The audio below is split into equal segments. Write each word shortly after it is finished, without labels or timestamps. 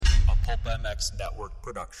Pulp MX Network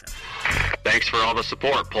production. Thanks for all the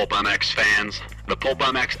support, Pulp MX fans. The Pulp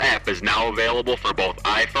MX app is now available for both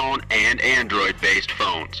iPhone and Android-based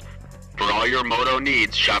phones. For all your moto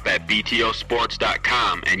needs, shop at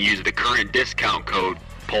btosports.com and use the current discount code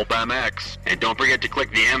PulpMX. And don't forget to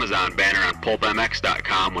click the Amazon banner on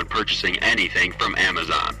pulpmx.com when purchasing anything from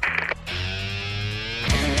Amazon.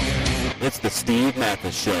 It's the Steve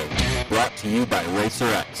Mathis Show, brought to you by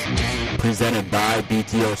RacerX, presented by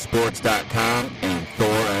btosports.com and Thor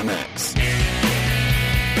MX.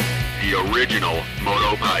 The original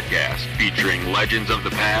Moto Podcast, featuring legends of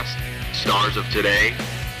the past, stars of today,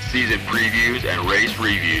 season previews and race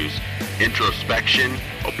reviews, introspection,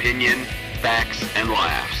 opinion, facts, and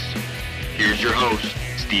laughs. Here's your host,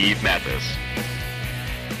 Steve Mathis.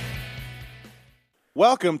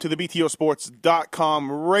 Welcome to the BTOsports.com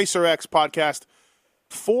RacerX podcast,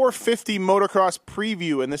 450 motocross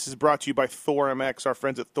preview, and this is brought to you by Thor MX, our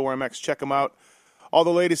friends at Thor MX. Check them out. All the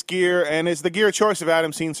latest gear, and it's the gear choice of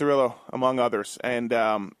Adam Cianciarulo, among others. And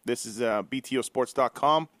this is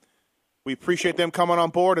BTOsports.com. We appreciate them coming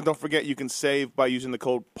on board, and don't forget you can save by using the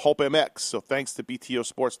code PulpMX. So thanks to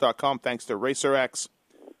BTOsports.com, thanks to RacerX,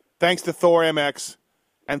 thanks to Thor MX,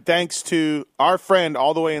 and thanks to our friend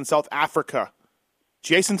all the way in South Africa,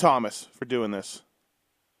 Jason Thomas, for doing this.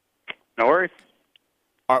 No worries.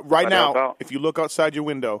 Right now, if you look outside your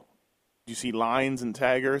window, do you see lines and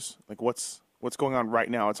taggers? Like what's going on right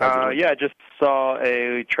now outside your window? Yeah, I just saw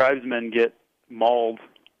a tribesman get mauled.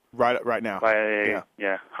 Right now. By a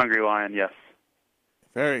hungry lion, yes.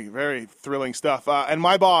 Very, very thrilling stuff. And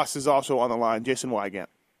my boss is also on the line, Jason Wygant.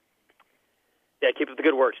 Yeah, keep up the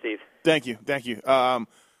good work, Steve. Thank you.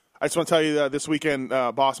 I just want to tell you this weekend,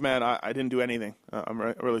 boss man, I didn't do anything. I'm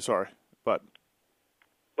really sorry. But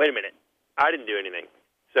wait a minute. I didn't do anything.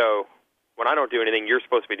 So when I don't do anything, you're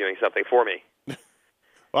supposed to be doing something for me.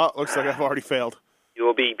 Well, it looks like I've already failed. You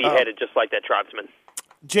will be beheaded just like that tribesman.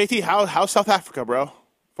 JT, how's South Africa, bro?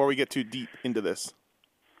 Before we get too deep into this.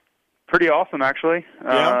 Pretty awesome, actually.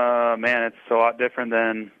 Yeah? Man, it's a lot different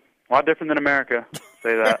than America.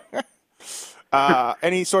 Say that.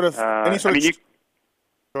 Any sort of.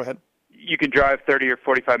 Go ahead. You can drive 30 or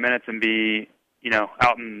 45 minutes and be,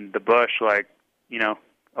 out in the bush, like, a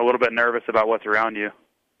little bit nervous about what's around you.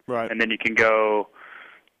 Right. And then you can go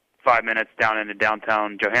 5 minutes down into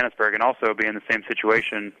downtown Johannesburg and also be in the same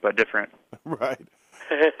situation, but different. Right.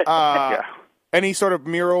 Yeah. Any sort of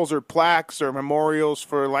murals or plaques or memorials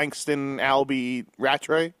for Langston Albie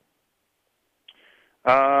Rattray?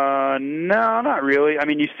 No, not really. I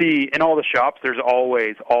mean, you see in all the shops, there's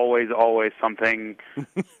always something,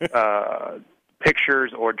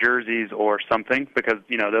 pictures or jerseys or something, because,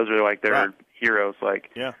 those are like their heroes. Like,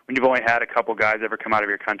 when you've only had a couple guys ever come out of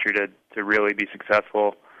your country to really be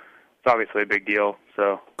successful, it's obviously a big deal.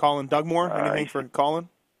 So, Colin Dugmore, anything for Colin?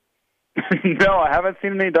 No, I haven't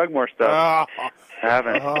seen any Dugmore stuff. I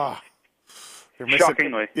haven't.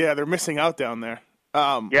 Shockingly. They're missing out down there.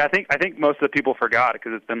 I think most of the people forgot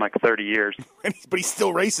because it's been like 30 years. But he's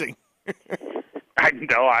still racing. I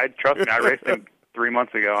know. Trust me. I raced him 3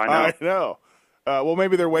 months ago. I know. Well,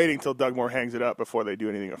 maybe they're waiting till Dugmore hangs it up before they do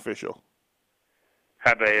anything official.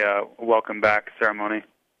 Have a welcome back ceremony.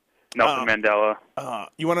 Nelson Mandela.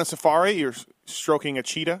 You went on safari? You're stroking a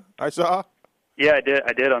cheetah, I saw? Yeah,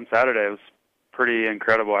 I did on Saturday. It was pretty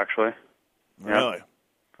incredible, actually. Really? Yeah.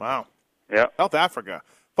 Wow. Yeah. South Africa.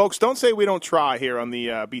 Folks, don't say we don't try here on the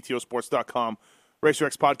BTOsports.com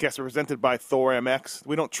RacerX podcast presented by Thor MX.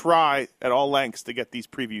 We don't try at all lengths to get these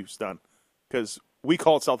previews done because we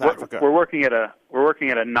call it South Africa. We're working at a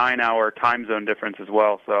 9-hour time zone difference as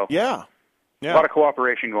well. So yeah. A lot of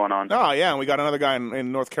cooperation going on. Oh yeah, and we got another guy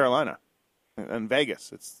in North Carolina, in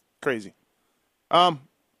Vegas. It's crazy. All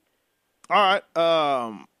right.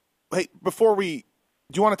 Hey,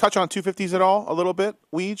 do you want to touch on 250s at all a little bit,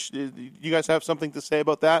 Weege? Do you guys have something to say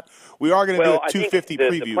about that? We are going to do a 250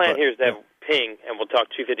 preview. The plan here is to have Ping, and we'll talk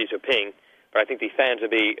 250s with Ping, but I think the fans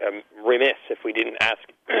would be remiss if we didn't ask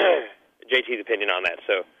JT's opinion on that.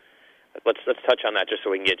 So let's touch on that just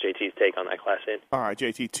so we can get JT's take on that class in. All right,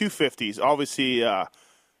 JT, 250s. Obviously,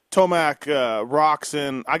 Tomac,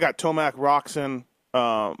 Roczen. I got Tomac, Roczen,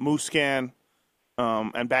 Musquin,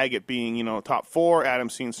 and Baggett being, top four. Adam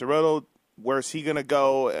Cianciarulo. Where's he going to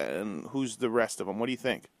go, and who's the rest of them? What do you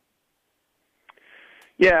think?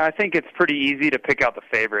 Yeah, I think it's pretty easy to pick out the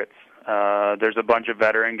favorites. There's a bunch of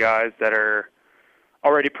veteran guys that are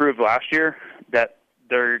already proved last year that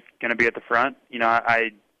they're going to be at the front.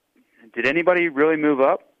 Did anybody really move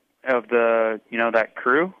up of the, that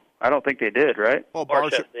crew? I don't think they did, right? Well,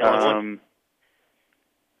 Barsha.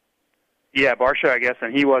 Yeah, Barsha, I guess,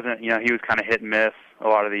 and he wasn't, he was kind of hit and miss a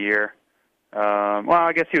lot of the year. Well,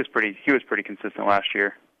 I guess he was pretty consistent last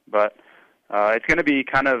year, but it's going to be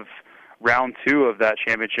kind of round 2 of that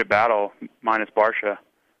championship battle minus Barcia.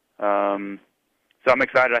 So I'm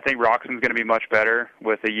excited. I think Roxon's going to be much better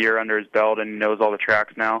with a year under his belt and knows all the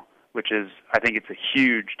tracks now, which is, I think it's a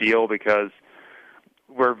huge deal because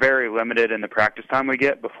we're very limited in the practice time we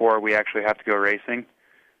get before we actually have to go racing.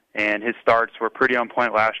 And his starts were pretty on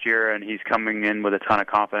point last year, and he's coming in with a ton of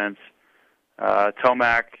confidence.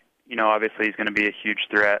 Tomac, obviously he's going to be a huge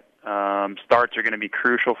threat. Starts are going to be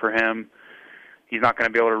crucial for him. He's not going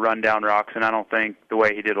to be able to run down Roxon, I don't think, the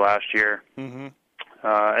way he did last year. Mm-hmm.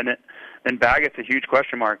 And Baggett's a huge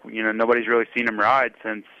question mark. Nobody's really seen him ride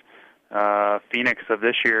since Phoenix of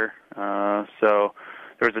this year. So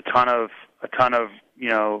there was a ton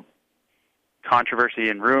of controversy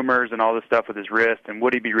and rumors and all this stuff with his wrist, and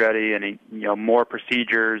would he be ready, and more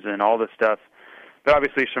procedures and all this stuff. But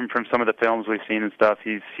obviously from some of the films we've seen and stuff,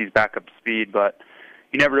 he's back up to speed, but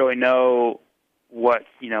you never really know what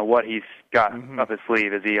he's got up his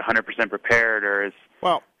sleeve. Is he 100% prepared, or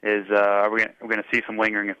are we going to see some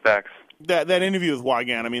lingering effects? That interview with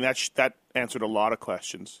Weigandt, I mean, that answered a lot of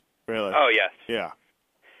questions. Really. Oh yes. Yeah.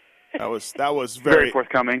 That was very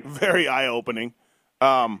forthcoming, very eye-opening.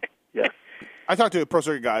 Yes. I talked to a pro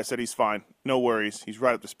circuit guy. Said he's fine, no worries. He's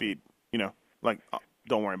right up to speed.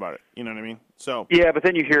 Don't worry about it. You know what I mean? So. Yeah, but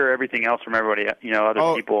then you hear everything else from everybody.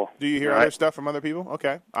 Other people. Do you hear right? other stuff from other people?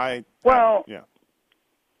 Okay. I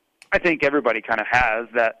think everybody kind of has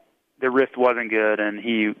that. The wrist wasn't good, and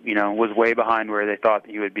he, was way behind where they thought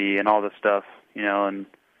he would be, and all this stuff, and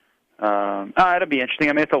it'll be interesting.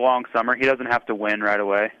 I mean, it's a long summer. He doesn't have to win right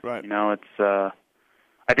away. Right. It's.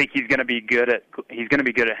 I think he's going to be good at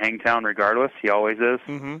Hangtown regardless. He always is.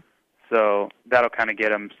 Mm-hmm. So that'll kind of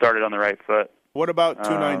get him started on the right foot. What about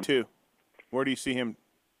 292? Where do you see him?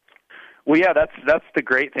 Well, yeah, that's the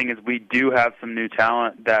great thing is we do have some new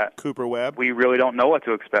talent that Cooper Webb. We really don't know what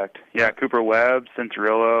to expect. Yeah, Cooper Webb,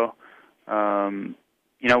 Cincerillo. Who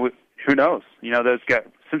knows? Those guys.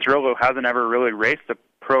 Cincerillo hasn't ever really raced a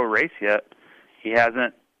pro race yet. He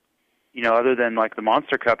hasn't, other than like the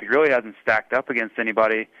Monster Cup, he really hasn't stacked up against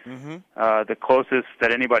anybody. Mm-hmm. The closest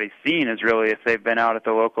that anybody's seen is really if they've been out at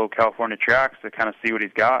the local California tracks to kind of see what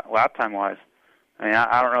he's got lap time wise. I mean,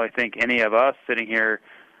 I don't really think any of us sitting here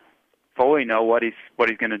fully know what he's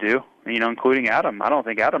going to do. Including Adam. I don't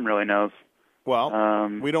think Adam really knows. Well,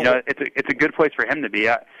 we don't. It's a good place for him to be.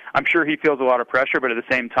 I'm sure he feels a lot of pressure, but at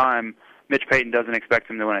the same time, Mitch Payton doesn't expect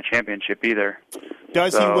him to win a championship either.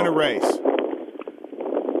 Does he win a race?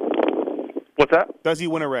 What's that? Does he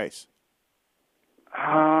win a race?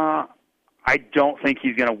 I don't think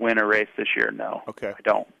he's going to win a race this year. No. Okay. I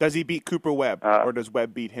don't. Does he beat Cooper Webb, or does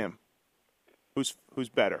Webb beat him? Who's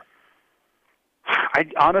better? I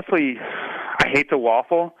hate to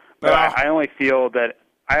waffle, but I only feel that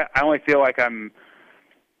I only feel like I'm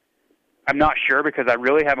not sure because I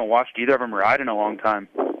really haven't watched either of them ride in a long time.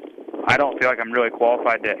 I don't feel like I'm really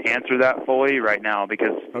qualified to answer that fully right now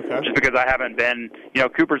because I haven't been.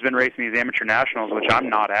 Cooper's been racing these amateur nationals, which I'm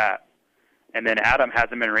not at, and then Adam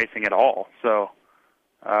hasn't been racing at all. So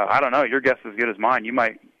I don't know. Your guess is as good as mine. You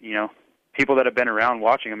might, people that have been around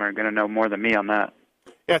watching him are going to know more than me on that.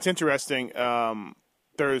 Yeah, it's interesting.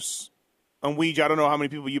 There's on Weege, I don't know how many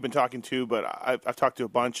people you've been talking to, but I've talked to a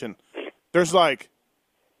bunch, and there's like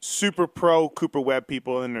super pro Cooper Webb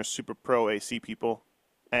people, and there's super pro AC people,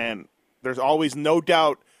 and there's always no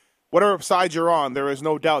doubt, whatever side you're on, there is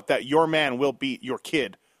no doubt that your man will beat your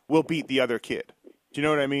kid, will beat the other kid. Do you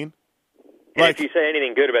know what I mean? And if you say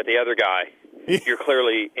anything good about the other guy, you're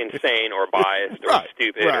clearly insane or biased or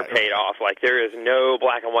stupid or paid off. Like, there is no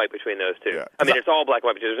black and white between those two. Yeah. I mean, it's all black and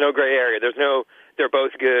white. There's no gray area. There's no they're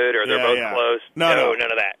both good or they're both close. No,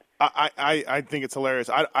 none of that. I think it's hilarious.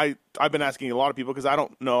 I've been asking a lot of people because I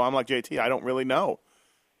don't know. I'm like JT. I don't really know.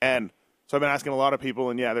 And so I've been asking a lot of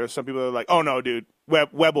people, and there's some people that are like, oh, no, dude,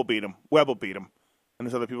 Webb will beat him. Webb will beat him. And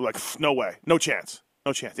there's other people like, no way. No chance.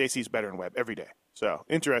 No chance. AC's better than Webb every day. So,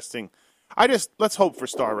 interesting. Let's hope for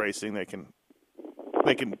Star Racing they can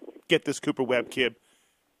get this Cooper Webb kid,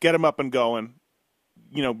 get him up and going,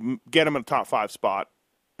 get him in a top 5 spot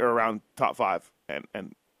or around top 5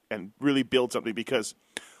 and really build something because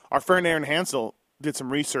our friend Aaron Hansel did some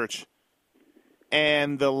research,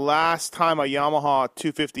 and the last time a Yamaha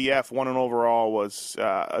 250F won an overall was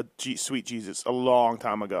sweet Jesus, a long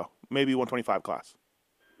time ago, maybe 125 class.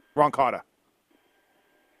 Ron Cotta.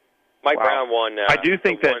 Mike Brown won. I do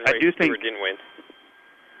think didn't win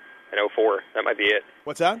in 04. That might be it.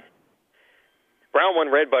 What's that? Brown won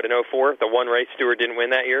Red Bud in 04. The one race Stewart didn't win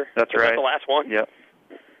that year. That's right. Was that the last one? Yep.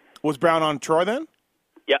 Was Brown on Troy then?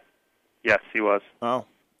 Yeah. Yes, he was. Oh,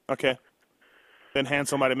 okay. then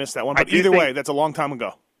Hansel might have missed that one. I But do either think- way, that's a long time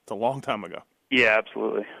ago. It's a long time ago. Yeah,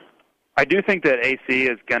 absolutely. I do think that AC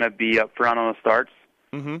is going to be up front on the starts.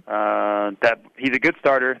 Mm-hmm. That he's a good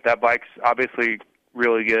starter. That bike's obviously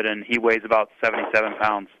really good, and he weighs about 77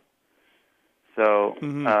 pounds. So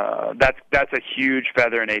that's a huge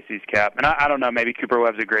feather in AC's cap. And I don't know, maybe Cooper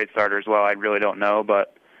Webb's a great starter as well. I really don't know,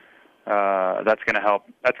 but that's going to help.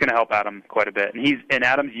 That's going to help Adam quite a bit. And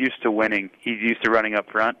Adam's used to winning. He's used to running up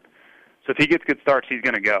front. So if he gets good starts, he's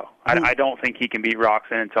going to go. I don't think he can beat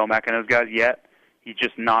Roxon and Tomac and those guys yet. He's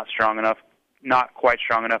just not strong enough, not quite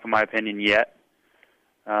strong enough in my opinion yet.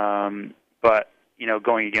 But, you know,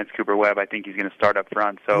 going against Cooper Webb, I think he's going to start up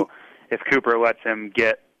front. So if Cooper lets him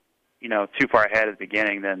get, you know, too far ahead at the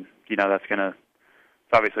beginning, then, you know, it's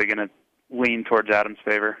obviously going to lean towards Adam's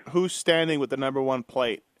favor. Who's standing with the number one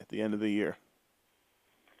plate at the end of the year?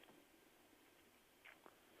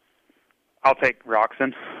 I'll take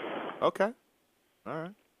Roxon. Okay. All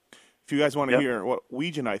right. If you guys want to hear what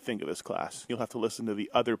Weege and I think of this class, you'll have to listen to the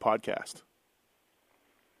other podcast.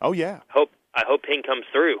 Oh, yeah. I hope Ping comes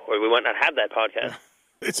through, or we might not have that podcast.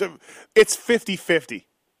 It's 50-50.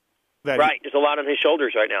 Right. There's a lot on his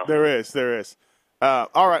shoulders right now. There is.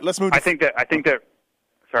 All right, let's move to... I think that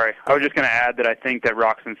sorry, I was just going to add that I think that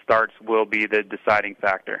Roxon starts will be the deciding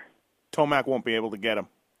factor. Tomac won't be able to get him.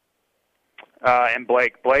 And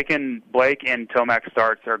Blake and Tomac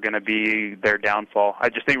starts are going to be their downfall. I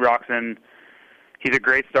just think Roxon, he's a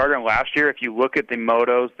great starter. And last year, if you look at the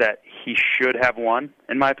motos that he should have won,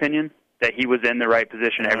 in my opinion, that he was in the right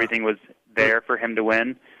position, everything was there for him to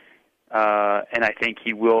win. And I think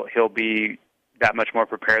he'll be that much more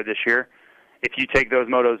prepared this year. If you take those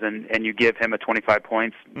motos and you give him a 25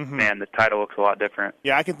 points, man, the title looks a lot different.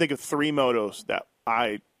 Yeah, I can think of 3 motos that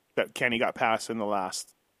Kenny got past in the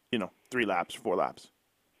last, 3 laps, 4 laps.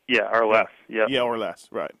 Yeah, or less. Yeah. Yeah, or less.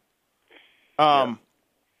 Right. All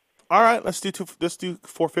right, let's do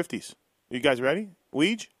 450s. You guys ready?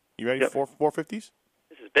 Weege, you ready for 450s?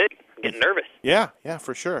 This is big. I'm getting nervous. Yeah,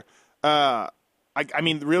 for sure. I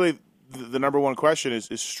mean, really, the number one question is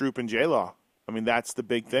Stroop and J-Law. I mean, that's the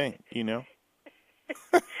big thing,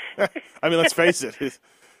 I mean, let's face it.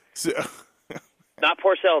 Not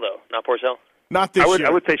Porcel, though. Not Porcel. Not this year. I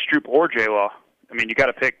would say Stroop or J-Law. I mean, you got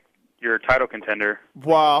to pick your title contender.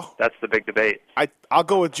 Well, that's the big debate. I'll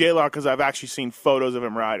go with J-Law because I've actually seen photos of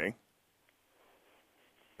him riding.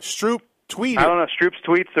 Stroop tweeted. I don't know. Stroop's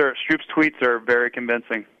tweets are very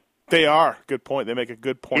convincing. They are. Good point. They make a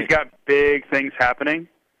good point. He's got big things happening,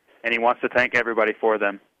 and he wants to thank everybody for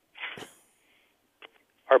them.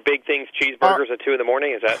 Are big things cheeseburgers at 2 in the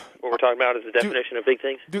morning? Is that what we're talking about? Is the definition of big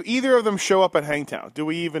things? Do either of them show up at Hangtown? Do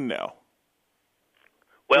we even know?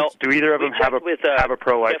 Well, do either of them have a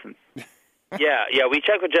pro license? Yeah. We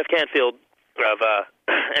checked with Jeff Canfield of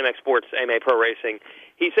MX Sports AMA Pro Racing.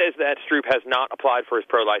 He says that Stroop has not applied for his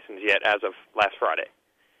pro license yet as of last Friday.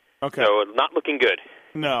 Okay. So not looking good.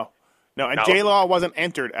 No. And J-Law wasn't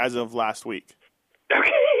entered as of last week.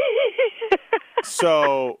 Okay.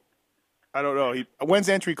 So, I don't know. When's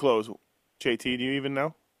entry close, JT? Do you even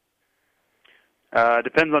know?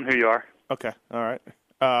 Depends on who you are. Okay. All right.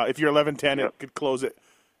 If you're 11-10, it could close it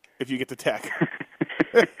if you get the tech.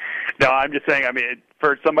 No, I'm just saying, I mean,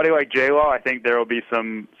 for somebody like J-Law, I think there will be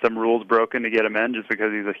some rules broken to get him in just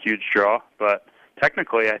because he's a huge draw. But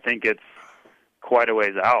technically, I think it's quite a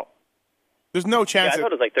ways out. There's no chance. I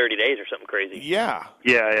thought it was like 30 days or something crazy. Yeah.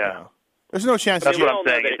 There's no chance. That's what I'm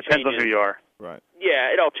saying. It depends on who you are. Right.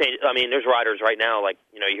 Yeah, it all changes. I mean, there's riders right now, like,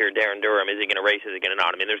 you hear Darren Durham. Is he going to race? Is he going to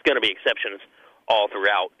not? I mean, there's going to be exceptions all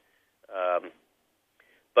throughout.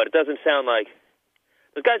 But it doesn't sound like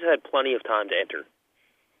those guys have had plenty of time to enter.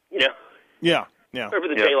 Yeah.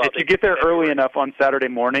 If you get there early enough on Saturday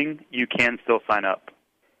morning, you can still sign up.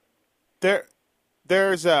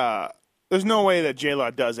 There's no way that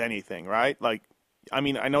J-Law does anything, right? Like, I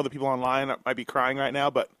mean, I know the people online might be crying right now,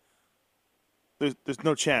 but there's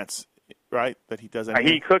no chance, right, that he does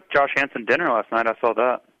anything. He cooked Josh Hansen dinner last night. I saw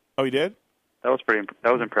that. Oh, he did? That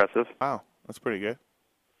was impressive. Wow, that's pretty good.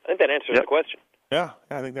 I think that answers the question. Yeah,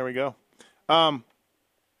 I think there we go.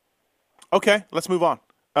 Okay, let's move on.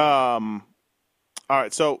 All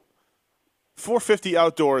right, so 450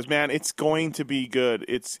 outdoors, man, it's going to be good.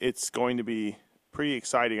 It's going to be pretty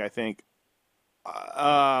exciting, I think.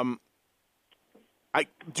 Do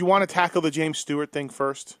you want to tackle the James Stewart thing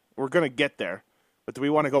first? We're going to get there, but do we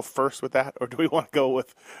want to go first with that, or do we want to go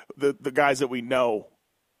with the guys that we know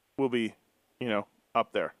will be,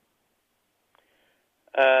 up there?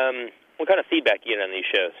 What kind of feedback do you get on these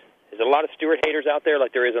shows? Is there a lot of Stewart haters out there,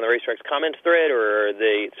 like there is on the Racetracks comments thread, or are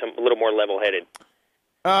they a little more level-headed?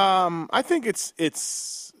 I think it's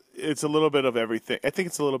it's a little bit of everything. I think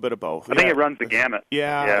it's a little bit of both. I think it runs the gamut.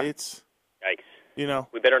 Yeah, it's Yikes.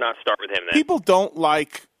 We better not start with him then. People don't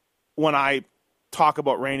like when I talk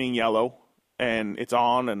about Raining Yellow and it's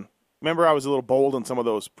on. And remember, I was a little bold in some of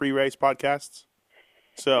those pre-race podcasts.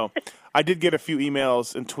 So I did get a few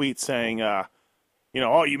emails and tweets saying, oh,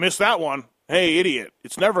 you missed that one. Hey, idiot!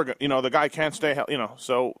 It's never going. The guy can't stay.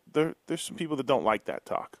 So there's some people that don't like that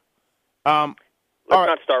talk. Let's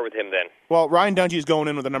not start with him then. Well, Ryan Dungey is going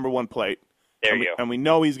in with the number 1 plate. There you go. And we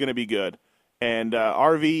know he's going to be good. And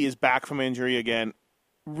RV is back from injury again.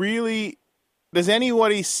 Really, does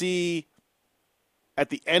anybody see at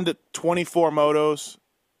the end of 24 motos,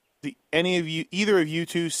 either of you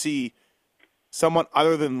two see someone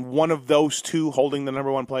other than one of those two holding the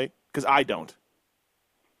number 1 plate? Because I don't.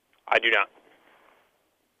 I do not.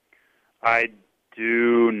 I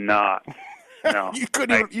do not. No. You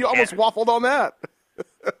couldn't. You almost waffled on that.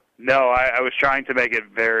 No, I was trying to make it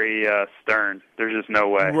very stern. There's just no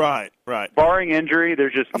way. Right. Barring injury,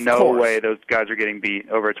 there's just Of no course. way those guys are getting beat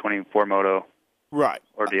over a 24 moto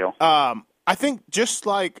ordeal. I think just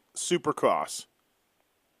like Supercross,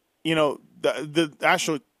 the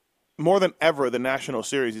actual more than ever, the National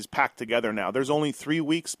Series is packed together now. There's only 3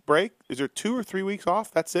 weeks break. Is there 2 or 3 weeks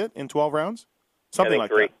off? That's it in 12 rounds? Something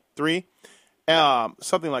like three. that. 3?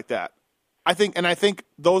 Something like that. I think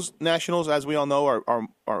those Nationals, as we all know,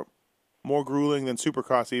 are more grueling than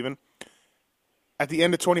Supercross even. At the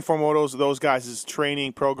end of 24 motos, those guys'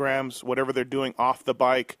 training programs, whatever they're doing off the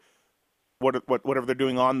bike, whatever they're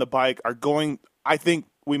doing on the bike, are going. I think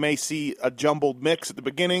we may see a jumbled mix at the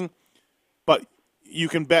beginning, but you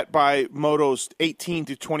can bet by motos 18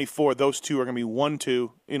 to 24, those two are going to be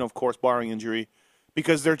 1-2, of course, barring injury,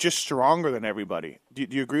 because they're just stronger than everybody. Do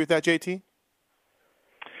you agree with that, JT?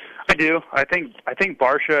 I do. I think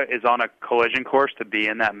Barcia is on a collision course to be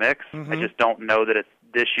in that mix. Mm-hmm. I just don't know that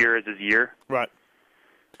this year is his year. Right.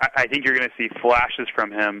 I think you're going to see flashes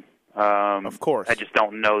from him. Of course. I just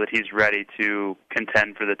don't know that he's ready to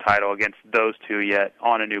contend for the title against those two yet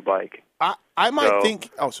on a new bike. I might think.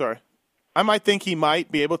 Oh, sorry. I might think he might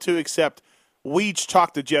be able to, except we each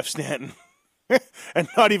talked to Jeff Stanton, and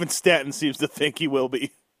not even Stanton seems to think he will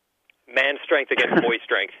be. Man strength against boy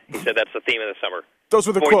strength. He said that's the theme of the summer. Those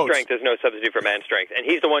were the boy quotes. Boy strength is no substitute for man strength, and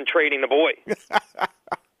he's the one trading the boy.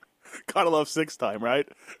 Gotta love 6-time, right?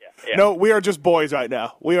 Yeah. No, we are just boys right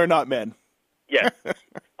now. We are not men. Yeah.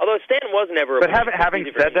 Although Stanton was never a But boy.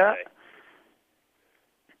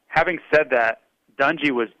 having said that,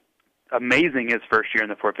 Dungey was amazing his first year in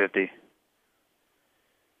the 450.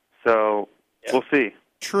 So we'll see.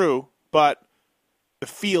 True, but the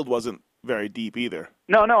field wasn't very deep either.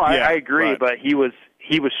 No, Yeah, I agree, right. but he was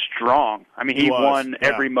strong. I mean, he won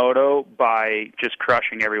every moto by just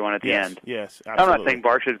crushing everyone at the end. Yes, I'm absolutely. not saying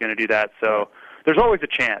Barcia is going to do that, so there's always a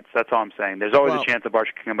chance. That's all I'm saying. There's always a chance that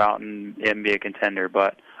Barcia can come out and be a contender,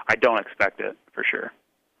 but I don't expect it for sure.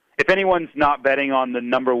 If anyone's not betting on the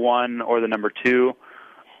number 1 or the number 2,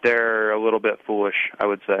 they're a little bit foolish, I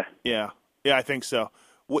would say. Yeah, I think so.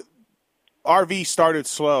 RV started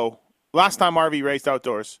slow. Last time RV raced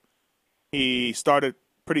outdoors, he started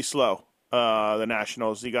pretty slow. The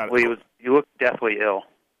Nationals, he looked deathly ill.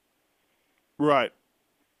 Right.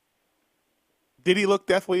 Did he look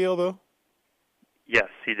deathly ill though? Yes,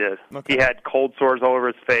 he did. Okay. He had cold sores all over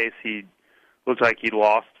his face. He looked like he'd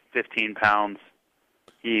lost 15 pounds.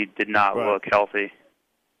 He did not look healthy.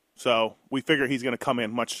 So we figure he's going to come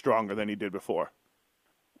in much stronger than he did before.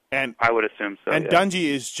 And I would assume so. And yeah. Dungey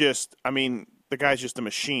is just, the guy's just a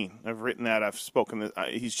machine. I've written that. I've spoken.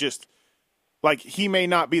 He's just like he may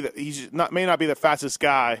not be the fastest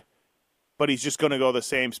guy, but he's just going to go the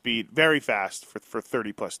same speed, very fast for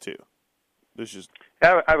 30+2. There's just.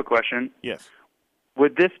 I have a question. Yes.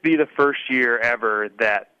 Would this be the first year ever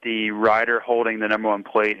that the rider holding the number 1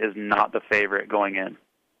 plate is not the favorite going in?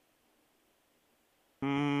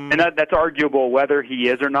 And that's arguable whether he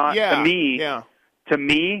is or not. Yeah. To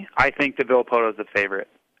me, I think the Villopoto is the favorite.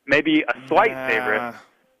 Maybe a slight favorite,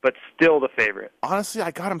 but still the favorite. Honestly,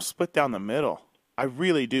 I got him split down the middle. I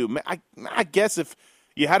really do. I guess if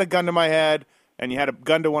you had a gun to my head and you had a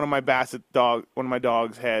gun to one of my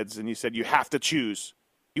dog's heads, and you said you have to choose,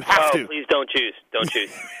 you have to. Please don't choose. Don't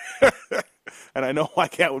choose. And I know my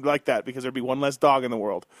cat would like that because there'd be one less dog in the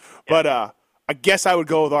world. Yeah. But I guess I would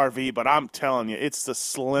go with RV. But I'm telling you, it's the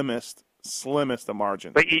slimmest of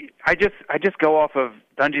margins. But I just go off of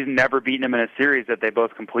Dungey's never beaten him in a series that they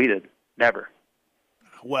both completed. Never.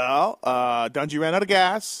 Well, Dungey ran out of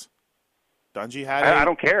gas. Dungey had. I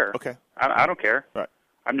don't care. Okay. I don't care. Right.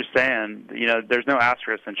 I'm just saying, there's no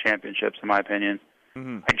asterisk in championships, in my opinion.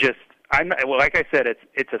 Mm-hmm. Like I said,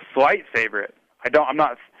 it's a slight favorite. I'm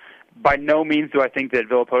not by no means do I think that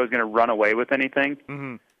Villopoto is going to run away with anything.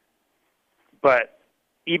 Mm-hmm. But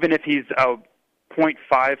even if he's a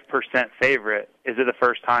 0.5% favorite, is it the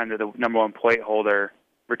first time that the number one plate holder,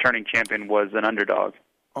 returning champion, was an underdog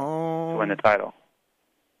to win the title?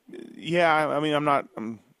 Yeah, I mean,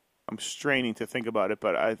 I'm straining to think about it,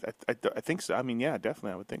 but I think so. I mean, yeah,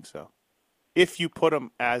 definitely, I would think so. If you put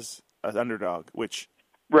him as an underdog, which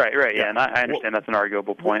right, yeah, and I understand that's an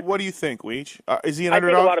arguable point. What do you think, Weech? Is he an I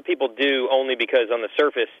underdog? I think a lot of people do, only because on the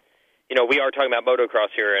surface, we are talking about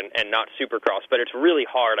motocross here and not supercross, but it's really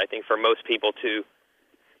hard, I think, for most people to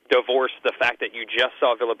divorce the fact that you just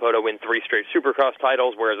saw Villopoto win 3 straight supercross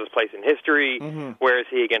titles, where is his place in history, where is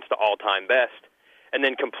he against the all-time best, and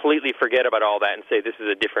then completely forget about all that and say this is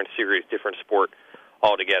a different series, different sport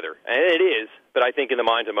altogether. And it is, but I think in the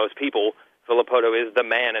minds of most people, Villopoto is the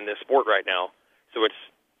man in this sport right now. So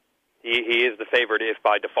he is the favorite, if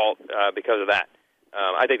by default, because of that.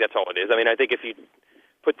 I think that's all it is. I mean, I think if you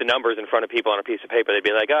put the numbers in front of people on a piece of paper, they'd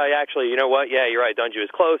be like, oh, actually, you know what? Yeah, you're right. Dungey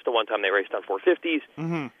was close. The one time they raced on 450s.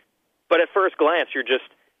 Mm-hmm. But at first glance,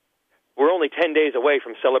 we're only 10 days away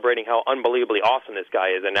from celebrating how unbelievably awesome this guy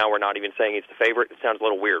is, and now we're not even saying he's the favorite. It sounds a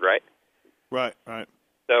little weird, right? Right.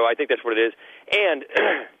 So I think that's what it is. And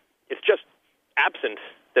it's just absence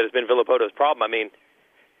that has been Villopoto's problem. I mean,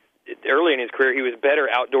 early in his career, he was better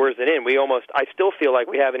outdoors than in. I still feel like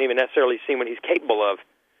we haven't even necessarily seen what he's capable of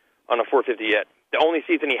on a 450 yet. The only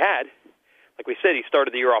season he had, like we said, he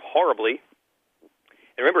started the year off horribly.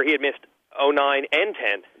 And remember, he had missed 09 and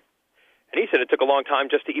 10. And he said it took a long time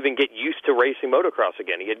just to even get used to racing motocross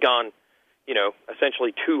again. He had gone,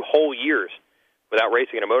 essentially 2 whole years without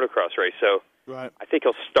racing in a motocross race. So right. I think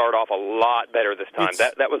he'll start off a lot better this time.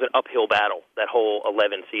 That was an uphill battle, that whole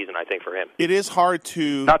 11 season, I think, for him. It is hard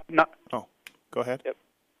to... Oh, go ahead. Yep.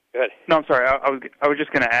 Go ahead. No, I'm sorry. I was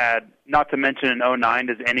just going to add, not to mention in 09,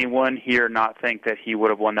 does anyone here not think that he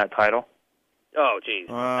would have won that title? Oh, geez.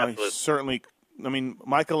 Absolutely. Certainly. I mean,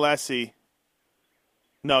 Michael Alessi...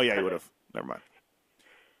 No, yeah, he would have. Never mind.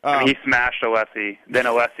 I mean, he smashed Alessi. Then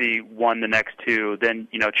Alessi won the next 2. Then,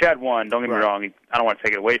 Chad won. Don't get me wrong. I don't want to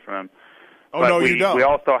take it away from him. Oh, but no, you don't. We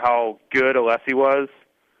all saw how good Alessi was.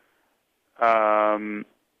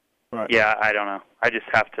 Right. Yeah, I don't know. I just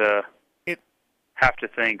have to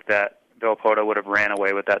think that Villopoto would have ran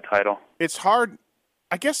away with that title. It's hard.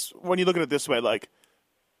 I guess when you look at it this way, like,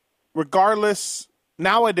 regardless,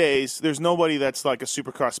 nowadays, there's nobody that's like a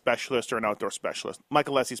supercross specialist or an outdoor specialist.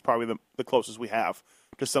 Michael Alessi's probably the closest we have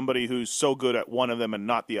to somebody who's so good at one of them and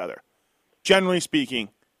not the other. Generally speaking,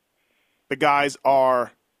 the guys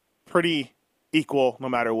are pretty equal no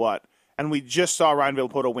matter what. And we just saw Ryan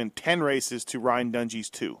Villopoto win 10 races to Ryan Dungey's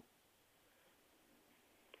 2.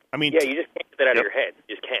 I mean, yeah, you just can't get that out of your head.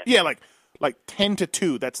 You just can't. Yeah, like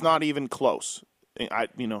 10-2. That's not even close.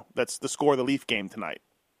 That's the score of the Leaf game tonight.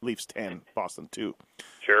 Leafs 10, Boston 2.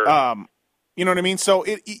 Sure. You know what I mean? So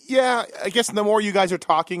I guess the more you guys are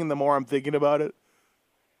talking and the more I'm thinking about it,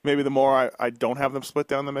 maybe the more I don't have them split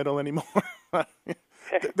down the middle anymore.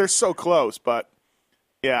 They're so close, but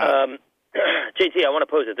yeah. JT, I want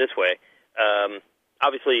to pose it this way.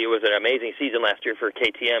 Obviously, it was an amazing season last year for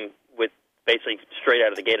KTM with basically straight out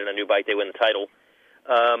of the gate on a new bike, they win the title.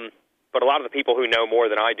 But a lot of the people who know more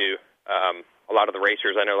than I do, a lot of the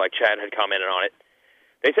racers, I know like Chad had commented on it,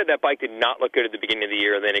 they said that bike did not look good at the beginning of the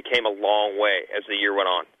year, and then it came a long way as the year went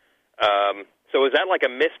on. So is that like a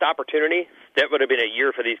missed opportunity? That would have been a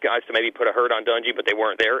year for these guys to maybe put a hurt on Dungey, but they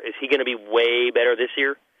weren't there. Is he going to be way better this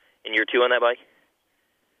year in year 2 on that bike?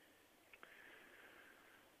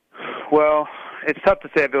 Well, it's tough to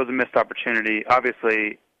say if it was a missed opportunity.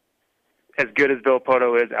 Obviously, as good as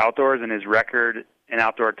Villopoto is outdoors and his record in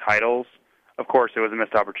outdoor titles, of course it was a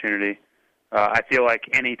missed opportunity. I feel like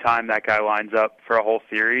any time that guy lines up for a whole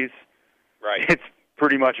series, right, it's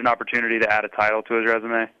pretty much an opportunity to add a title to his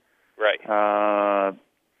resume. Right.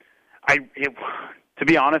 To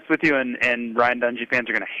be honest with you, and Ryan Dungey fans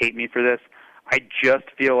are going to hate me for this, I just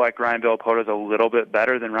feel like Ryan Villopoto is a little bit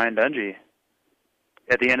better than Ryan Dungey.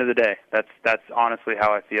 At the end of the day, that's honestly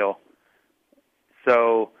how I feel.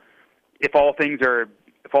 So, if all things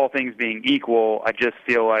being equal, I just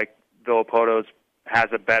feel like Villopoto has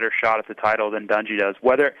a better shot at the title than Dungey does.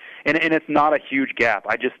 And it's not a huge gap.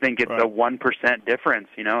 I just think it's a 1% difference.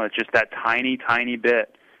 It's just that tiny, tiny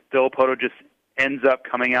bit. Villopoto just ends up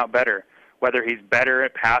coming out better. Whether he's better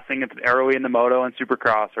at passing early in the moto and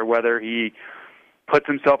Supercross, or whether he puts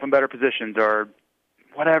himself in better positions, or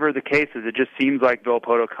whatever the case is, it just seems like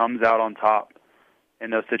Villopoto comes out on top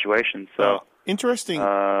in those situations. So interesting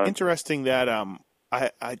that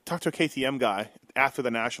I talked to a KTM guy after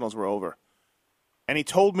the Nationals were over, and he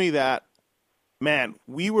told me that man,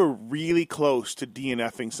 we were really close to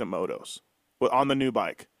DNFing some motos on the new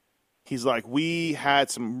bike. He's like, we had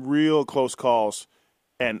some real close calls,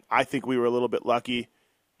 and I think we were a little bit lucky.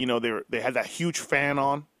 You know, they had that huge fan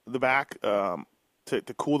on the back to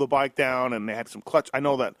cool the bike down, and they had some clutch. I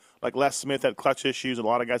know that, like, Les Smith had clutch issues. A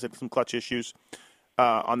lot of guys had some clutch issues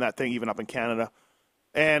on that thing, even up in Canada.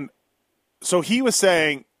 And so he was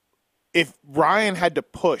saying if Ryan had to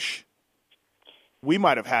push, we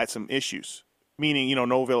might have had some issues, meaning, you know,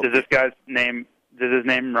 Noville. Does his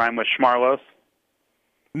name rhyme with Schmarlos?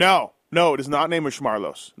 No, it is not named with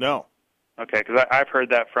Schmarlos. No. Okay, because I've heard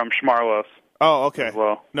that from Schmarlos. Oh, okay. As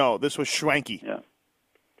well. No, this was Schwanky. Yeah.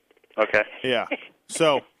 Okay. Yeah.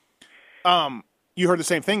 So, you heard the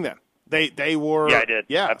same thing then. They were. Yeah, I did.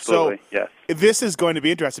 Yeah, absolutely. So yes. This is going to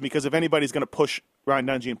be interesting because if anybody's going to push Ryan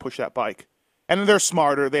Dungey and push that bike, and they're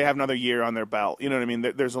smarter, they have another year on their belt. You know what I mean?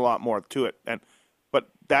 There's a lot more to it, but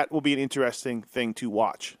that will be an interesting thing to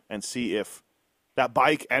watch and see if that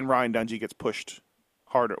bike and Ryan Dungey gets pushed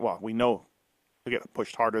harder. Well, we know he'll get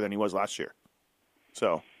pushed harder than he was last year.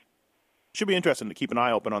 So, should be interesting to keep an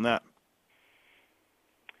eye open on that.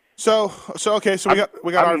 So okay, so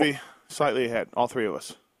we got RV slightly ahead, all three of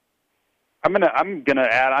us. I'm gonna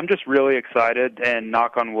add. I'm just really excited and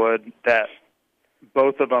knock on wood that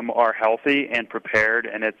both of them are healthy and prepared,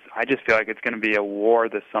 and I just feel like it's going to be a war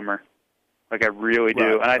this summer. Like I really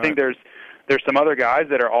do, and I think there's some other guys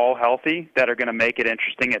that are all healthy that are going to make it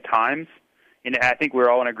interesting at times. And I think we're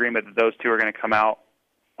all in agreement that those two are going to come out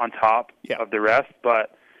on top of the rest.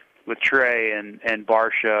 But with Trey and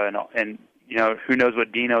Barsha and you know, who knows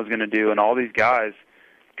what Dino's going to do, and all these guys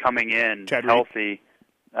coming in Chad healthy.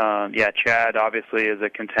 Chad obviously is a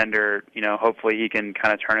contender. You know, hopefully he can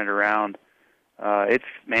kind of turn it around.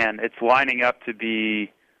 It's lining up to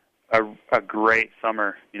be a great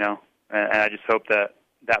summer. You know, and I just hope that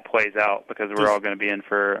plays out because we're all going to be in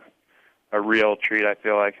for a real treat. I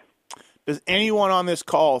feel like. Does anyone on this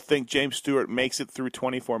call think James Stewart makes it through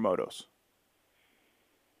 24 motos?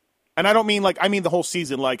 And I don't mean I mean the whole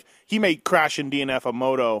season. Like, he may crash in DNF a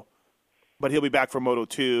moto, but he'll be back for Moto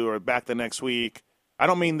 2 or back the next week. I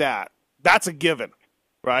don't mean that. That's a given,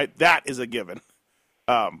 right? That is a given.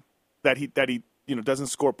 That he doesn't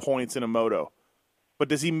score points in a moto. But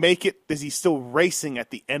does he make it? Is he still racing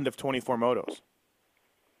at the end of 24 motos?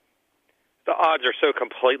 The odds are so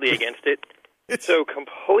completely against it. It's so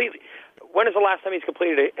completely. When is the last time he's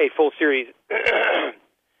completed a full series?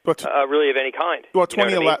 Really of any kind. Well,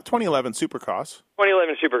 2011 Supercross.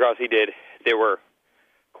 2011 Supercross he did. There were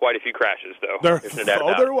quite a few crashes, though. There's no doubt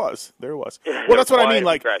about it. There was. Well, that's what I mean.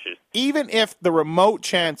 Like, crashes. Even if the remote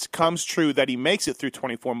chance comes true that he makes it through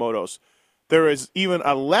 24 motos, there is even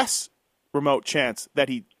a less remote chance that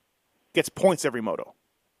he gets points every moto.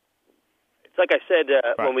 It's like I said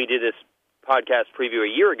when we did this podcast preview a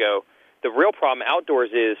year ago, the real problem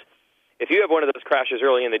outdoors is if you have one of those crashes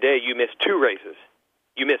early in the day, you miss 2 races.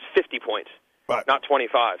 You miss 50 points, not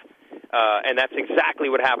 25. And that's exactly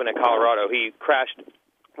what happened in Colorado. He crashed,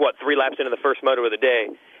 3 laps into the first moto of the day,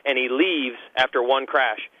 and he leaves after one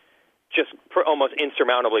crash just almost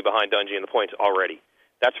insurmountably behind Dungey in the points already.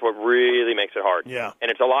 That's what really makes it hard. Yeah.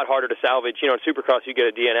 And it's a lot harder to salvage. You know, in Supercross, you get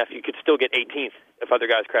a DNF, you could still get 18th if other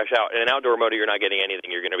guys crash out. In an outdoor moto, you're not getting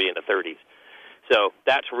anything. You're going to be in the 30s. So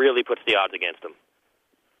that really puts the odds against him.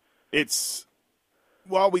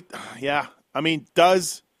 I mean,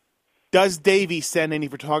 does Davey send any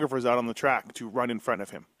photographers out on the track to run in front of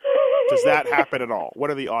him? Does that happen at all? What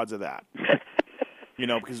are the odds of that? You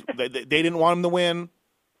know, because they didn't want him to win.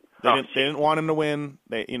 They didn't want him to win.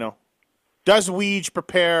 Does Weege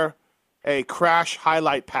prepare a crash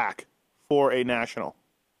highlight pack for a national?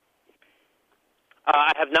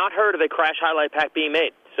 I have not heard of a crash highlight pack being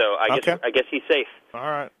made, so I guess he's safe. All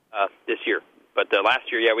right. This year, but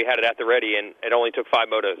last year, we had it at the ready, and it only took 5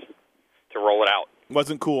 motos to roll it out.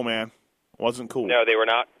 Wasn't cool, man. Wasn't cool. No, they were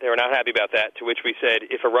not. They were not happy about that. To which we said,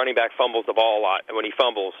 if a running back fumbles the ball a lot, and when he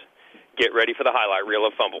fumbles, get ready for the highlight reel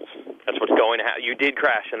of fumbles. That's what's going to happen. You did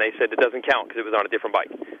crash, and they said it doesn't count because it was on a different bike.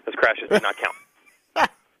 Those crashes did not count.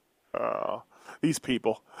 Oh, these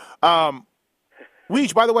people.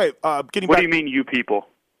 Weege, by the way, getting What back. do you mean, you people?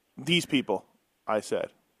 These people, I said.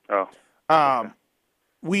 Oh.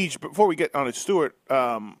 Weege, before we get on to Stewart,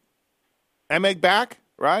 Emig back,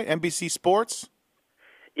 right? NBC Sports?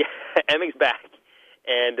 Yeah, Emig's back.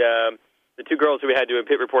 And the 2 girls who we had doing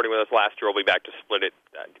pit reporting with us last year will be back to split it.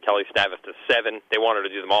 Kelly Stavis to 7. They wanted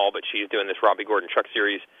to do them all, but she's doing this Robbie Gordon Truck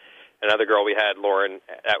Series. Another girl we had, Lauren,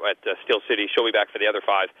 at Steel City, she'll be back for the other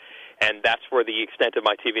 5. And that's where the extent of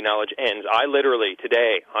my TV knowledge ends. I literally,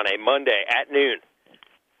 today, on a Monday at noon,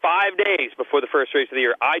 5 days before the first race of the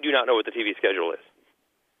year. I do not know what the TV schedule is.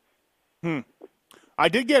 I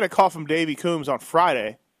did get a call from Davey Coombs on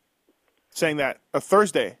Friday,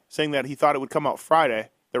 Thursday, saying that he thought it would come out Friday,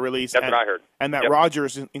 the release. That's what I heard. And that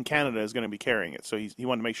Rogers in Canada is going to be carrying it. So he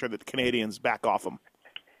wanted to make sure that the Canadians back off him.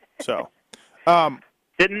 So,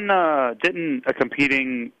 didn't a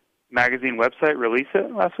competing magazine website release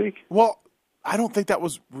it last week? Well, I don't think that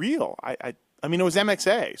was real. I mean, it was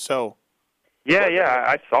MXA, so. Yeah,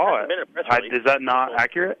 I saw it. Is that not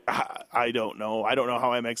accurate? I don't know. I don't know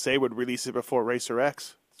how MXA would release it before Racer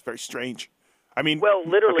X. It's very strange. I mean, well,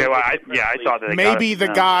 literally. Okay, well, I thought that maybe the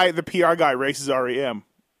PR guy, races REM.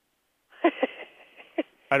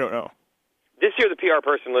 I don't know. This year, the PR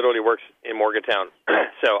person literally works in Morgantown,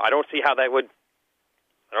 so I don't see how that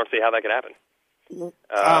could happen.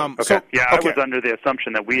 I was under the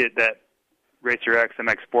assumption that that Racer X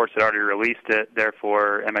MX Sports had already released it,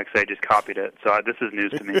 therefore MXA just copied it. So this is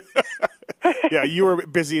news to me. Yeah, you were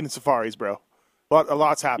busy in safaris, bro. A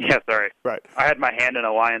lot's happened. Yeah, sorry. Right. I had my hand in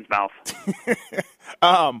a lion's mouth.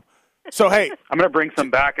 So hey, I'm going to bring some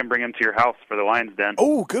back and bring them to your house for the lion's den.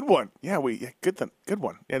 Oh, good one. Yeah, good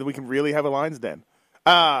one. And we can really have a lion's den.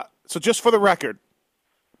 So just for the record,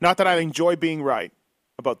 not that I enjoy being right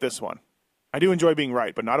about this one. I do enjoy being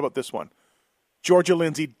right, but not about this one. Georgia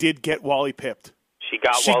Lindsay did get Wally pipped. She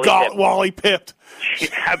got Wally pipped. She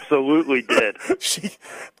absolutely did.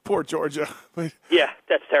 Poor Georgia. Yeah,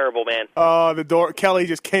 that's terrible, man. The door. Kelly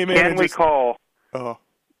just came in. Can we call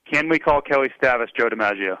Kelly Stavis Joe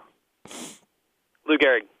DiMaggio? Lou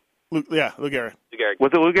Gehrig. Lou Gehrig.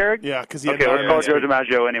 Was it Lou Gehrig? Yeah, because let's call Joe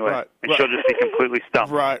DiMaggio anyway, right. She'll just be completely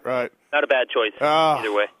stumped. Right. Not a bad choice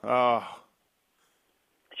either way.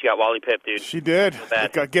 She got Wally pipped, dude. She did.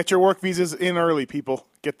 Get your work visas in early, people.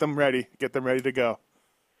 Get them ready. Get them ready to go.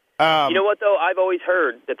 You know what, though? I've always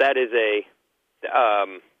heard that is a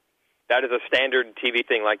standard TV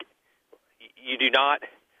thing. Like, you do not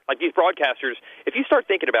like these broadcasters. If you start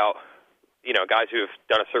thinking about, guys who have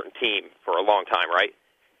done a certain team for a long time, right?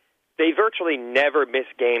 They virtually never miss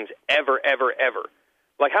games ever, ever, ever.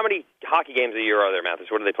 Like, how many hockey games a year are there, Mathis?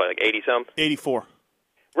 What do they play? Like 80-some? 84.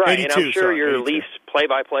 Right, 82, and I'm sure your 82. Leafs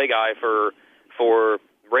play-by-play guy for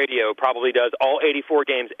radio probably does all 84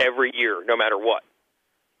 games every year, no matter what,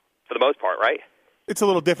 for the most part, right? It's a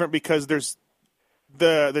little different because there's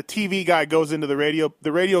the TV guy goes into the radio.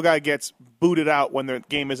 The radio guy gets booted out when the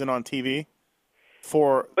game isn't on TV.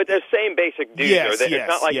 But the same basic dudes are there. It's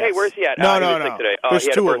not like, hey, where's he at? No. Sick today. There's he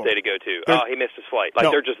had a two of birthday them. to go to. He missed his flight. Like,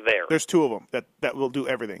 they're just there. There's two of them that will do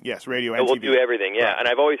everything. Yes, radio and TV. Will do everything, yeah. Right. And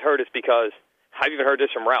I've always heard it's because, I've even heard this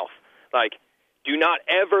from Ralph, like, do not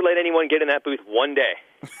ever let anyone get in that booth one day.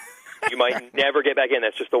 You might never get back in.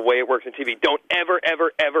 That's just the way it works in TV. Don't ever,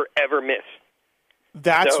 ever, ever, ever miss.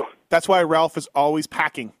 That's why Ralph is always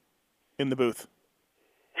packing in the booth.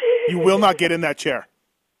 You will not get in that chair.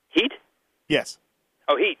 Heat? Yes.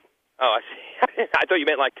 Oh, heat. Oh, I see. I thought you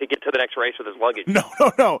meant like to get to the next race with his luggage.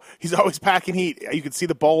 No. He's always packing heat. You can see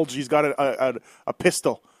the bulge. He's got a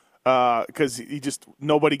pistol because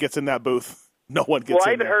nobody gets in that booth. No one gets in there. Well,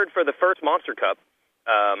 I even heard for the first Monster Cup,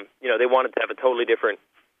 they wanted to have a totally different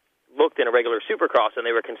look than a regular Supercross, and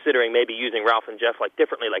they were considering maybe using Ralph and Jeff like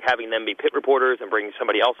differently, like having them be pit reporters and bring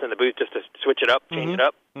somebody else in the booth just to switch it up, change it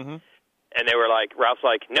up. Mm-hmm. And they were like, Ralph's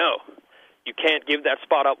like, no, you can't give that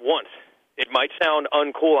spot up once. It might sound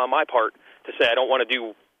uncool on my part to say I don't want to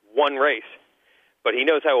do one race, but he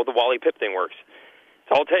knows how the Wally Pip thing works.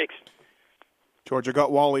 That's all it takes. Georgia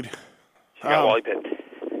got Wallied. She got Wally Pipped.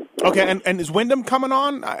 Okay, and is Wyndham coming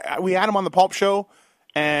on? We had him on the Pulp Show,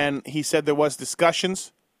 and he said there was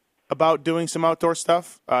discussions about doing some outdoor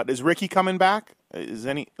stuff. Is Ricky coming back?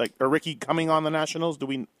 Are Ricky coming on the Nationals? Do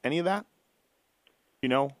we any of that? You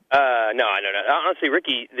know? No. Honestly,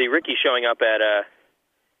 Ricky showing up at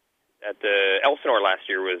the Elsinore last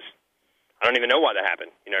year was, I don't even know why that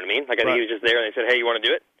happened. You know what I mean? Like, I think he was just there, and they said, hey, you want to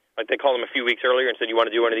do it? Like, they called him a few weeks earlier and said, you want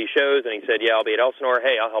to do one of these shows? And he said, yeah, I'll be at Elsinore.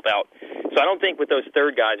 Hey, I'll help out. So I don't think with those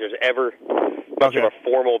third guys there's ever much of a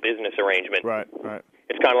formal business arrangement. Right.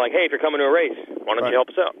 It's kind of like, hey, if you're coming to a race, why don't you help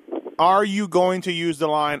us out? Are you going to use the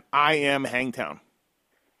line, I am Hangtown?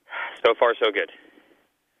 So far, so good.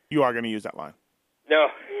 You are going to use that line? No.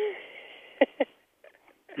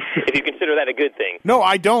 If you consider that a good thing. No,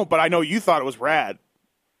 I don't, but I know you thought it was rad.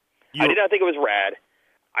 I did not think it was rad.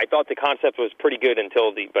 I thought the concept was pretty good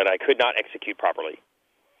but I could not execute properly.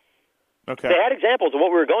 Okay. They had examples of what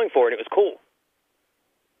we were going for, and it was cool.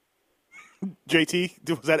 JT,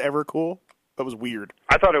 was that ever cool? That was weird.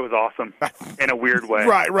 I thought it was awesome in a weird way.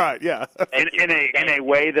 Right, yeah. In a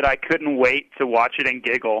way that I couldn't wait to watch it and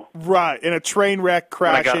giggle. Right, in a train wreck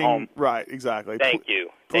crashing. When I got home. Right, exactly. Thank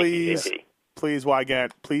you. Please, Thank you, JT. please,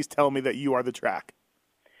 Wygant, please tell me that you are the track.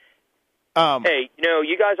 Hey,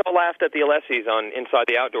 you guys all laughed at the Alessis on Inside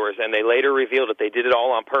the Outdoors, and they later revealed that they did it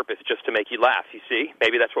all on purpose just to make you laugh. You see?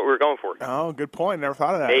 Maybe that's what we were going for. Oh, good point. Never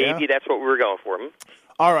thought of that. Maybe that's what we were going for.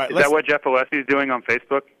 All right. Is that what Jeff Alessi is doing on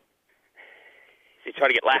Facebook? He's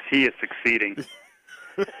trying to get laughed. He is succeeding.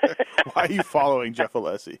 Why are you following Jeff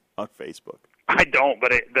Alessi on Facebook? I don't,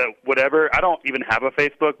 but I don't even have a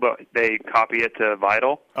Facebook, but they copy it to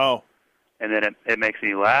Vital. Oh. And then it makes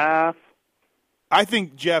me laugh. I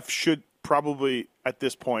think Jeff should probably, at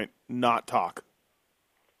this point, not talk.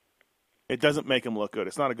 It doesn't make him look good.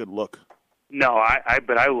 It's not a good look. No,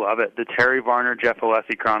 but I love it. The Terry Varner, Jeff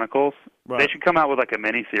Alessi Chronicles. Right. They should come out with like a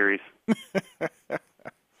mini-series.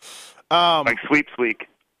 Like Sweeps Week.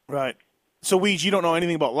 Right. So, Weege, you don't know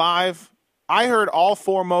anything about live. I heard all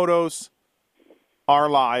 4 motos are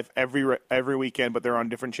live every weekend, but they're on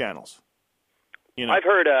different channels. I've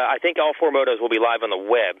heard, I think all 4 motos will be live on the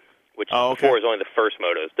web, which 4 is only the first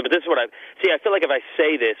motos. But this is what I feel like if I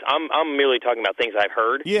say this, I'm merely talking about things I've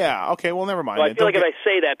heard. Yeah, okay, well, never mind. So I feel like if I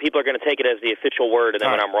say that, people are going to take it as the official word, and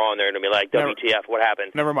then when I'm wrong, they're going to be like, WTF, what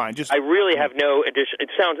happened? Never mind. I really have no addition. It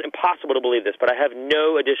sounds impossible to believe this, but I have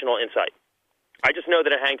no additional insight. I just know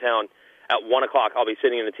that at Hangtown, at 1 o'clock, I'll be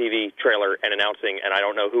sitting in the TV trailer and announcing, and I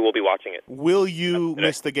don't know who will be watching it. Will you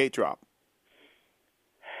miss the gate drop?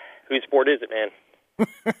 Whose sport is it, man?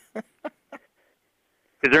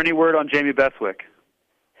 Is there any word on Jamie Beswick?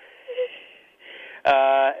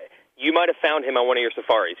 You might have found him on one of your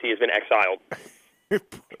safaris. He has been exiled.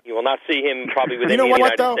 You will not see him probably within the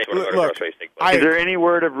United States when the motocross race takes place. Is there any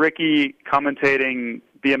word of Ricky commentating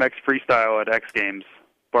BMX freestyle at X Games,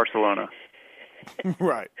 Barcelona?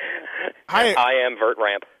 Right. I am Vert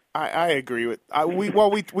Ramp. I agree with. We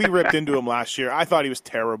ripped into him last year. I thought he was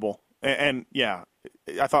terrible, and yeah,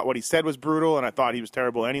 I thought what he said was brutal, and I thought he was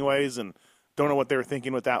terrible anyways, and don't know what they were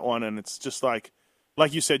thinking with that one. And it's just like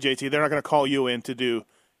you said, JT, they're not going to call you in to do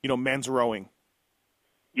men's rowing.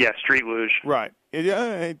 Yeah, street luge. Right.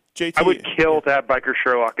 Yeah, JT. I would kill to have Biker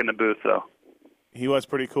Sherlock in the booth, though. He was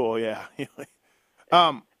pretty cool. Yeah.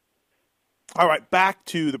 All right, back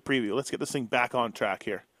to the preview. Let's get this thing back on track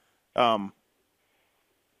here. So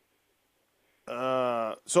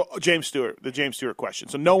James Stewart, the James Stewart question.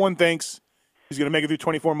 So no one thinks he's going to make it through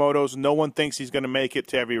 24 motos. No one thinks he's going to make it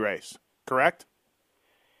to every race. Correct?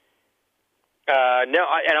 No,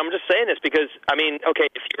 and I'm just saying this because, okay,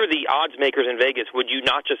 if you were the odds makers in Vegas, would you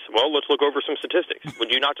not just, let's look over some statistics.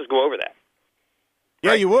 Would you not just go over that?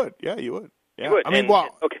 Yeah, you would. Yeah, you would. Yeah. You would.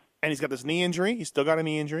 Okay. And he's got this knee injury. He's still got a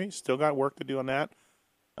knee injury. Still got work to do on that.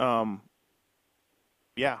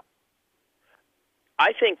 Yeah.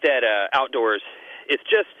 I think that outdoors, it's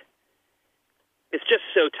just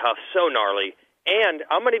so tough, so gnarly. And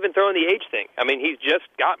I'm not even throwing the age thing. He's just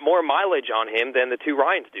got more mileage on him than the 2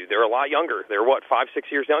 Ryans do. They're a lot younger. They're, 5-6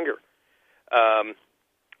 years younger.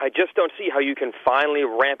 I just don't see how you can finally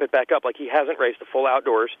ramp it back up. Like, he hasn't raced a full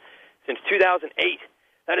outdoors since 2008.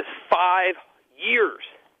 That is 5 years.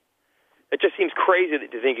 It just seems crazy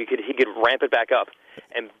to think he could ramp it back up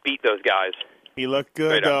and beat those guys. He looked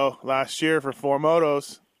good, though, last year for 4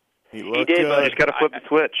 motos. He did, good. But he's got to flip the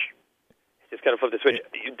switch. Just got to flip the switch.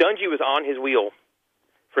 Dungey was on his wheel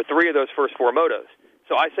for 3 of those first 4 motos.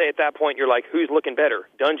 So I say at that point, you're like, who's looking better?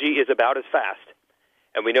 Dungey is about as fast.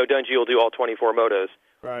 And we know Dungey will do all 24 motos.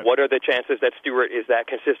 Right. What are the chances that Stewart is that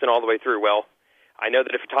consistent all the way through? Well, I know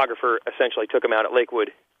that a photographer essentially took him out at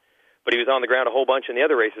Lakewood, but he was on the ground a whole bunch in the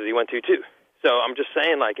other races he went to, too. So I'm just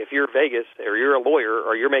saying, like, if you're Vegas or you're a lawyer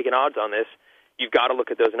or you're making odds on this, you've got to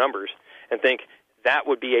look at those numbers and think that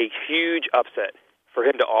would be a huge upset for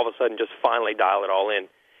him to all of a sudden just finally dial it all in.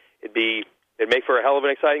 It'd make for a hell of an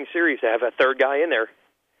exciting series to have a third guy in there.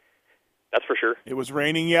 That's for sure. It was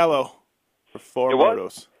raining yellow for 4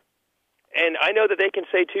 motos. And I know that they can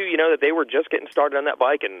say, too, that they were just getting started on that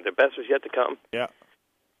bike and the best was yet to come. Yeah.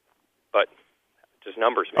 But just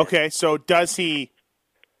numbers, man. Okay, so does he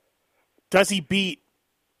beat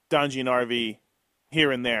Dungey and RV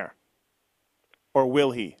here and there? Or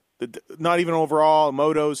will he? Not even overall,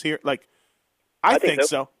 motos here? Like, I think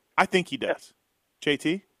so. I think he does. Yeah.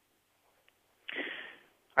 JT?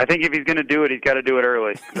 I think if he's going to do it, he's got to do it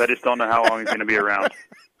early. Because I just don't know how long he's going to be around.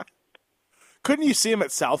 Couldn't you see him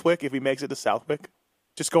at Southwick if he makes it to Southwick?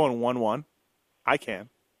 Just going 1-1? I can.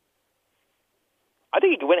 I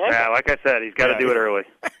think he can win Hangtown. Yeah, like I said, he's got to do it early.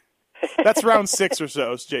 That's round 6 or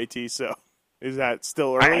so, JT, so is that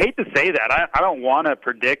still early? I hate to say that. I don't want to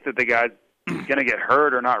predict that the guy's going to get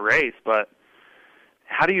hurt or not race, but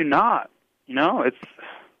how do you not?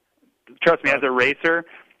 Trust me, as a racer,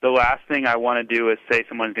 the last thing I want to do is say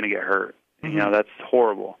someone's going to get hurt. Mm-hmm. That's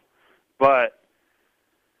horrible. But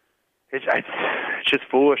it's just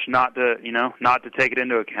foolish not to take it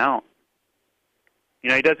into account.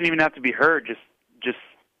 He doesn't even have to be hurt. Just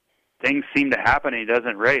things seem to happen and he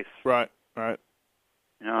doesn't race. Right. I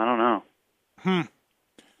don't know.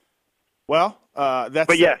 Well, that's.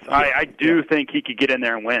 But yes, I do think he could get in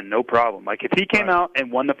there and win, no problem. Like if he came out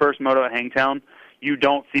and won the first moto at Hangtown, you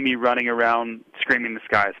don't see me running around screaming the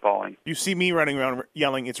sky is falling. You see me running around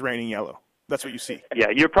yelling it's raining yellow. That's what you see. Yeah,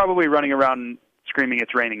 you're probably running around screaming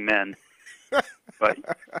it's raining men. But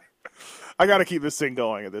I got to keep this thing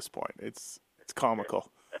going at this point. It's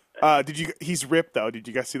comical. He's ripped though. Did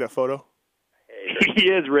you guys see that photo? He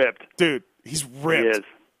is ripped. Dude, he's ripped. He is.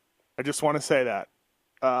 I just want to say that.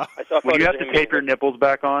 I saw when you have photos of to him tape your nipples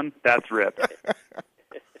back on, that's ripped.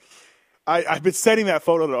 I've been sending that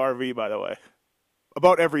photo to RV, by the way,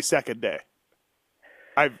 about every second day.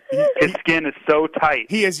 His skin is so tight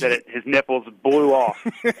that his nipples blew off.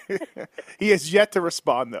 He has yet to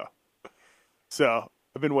respond, though. So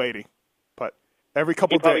I've been waiting. But every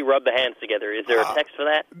couple days. You probably rub the hands together. Is there a text for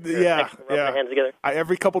that? Yeah. Rub the hands together?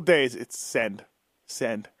 Every couple days, it's send.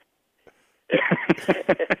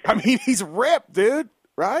 I mean, he's ripped, dude,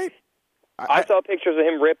 right? I saw pictures of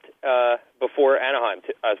him ripped before Anaheim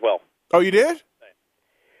as well. Oh, you did?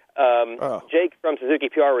 Jake from Suzuki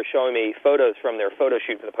PR was showing me photos from their photo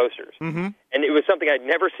shoot for the posters. Mm-hmm. And it was something I'd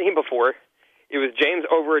never seen before. It was James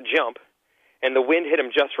over a jump, and the wind hit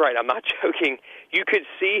him just right. I'm not joking. You could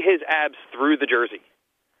see his abs through the jersey.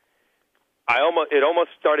 It almost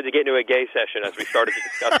started to get into a gay session as we started to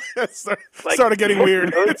discuss. Started getting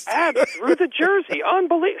weird. Those abs through the jersey.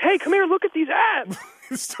 Unbelievable. Hey, come here, look at these abs.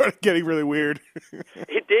 It started getting really weird.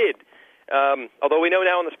 It did. Although we know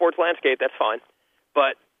now in the sports landscape, that's fine.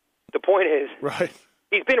 But the point is, right?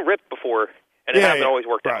 He's been ripped before, and it hasn't always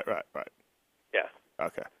worked out. Right. Yeah.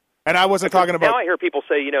 Okay. And I wasn't talking about... Now I hear people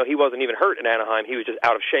say, he wasn't even hurt in Anaheim. He was just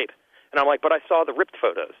out of shape. And I'm like, but I saw the ripped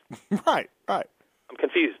photos. Right. I'm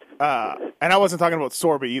confused. And I wasn't talking about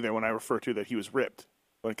Sorby either when I refer to that he was ripped,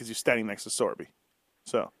 because he's standing next to Sorby.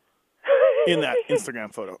 So, in that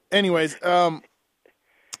Instagram photo. Anyways,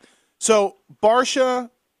 so Barcia,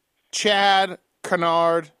 Chad,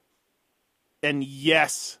 Kennard, and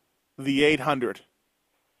yes, the 800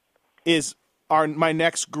 is my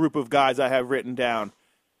next group of guys I have written down.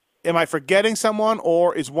 Am I forgetting someone,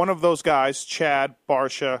 or is one of those guys, Chad,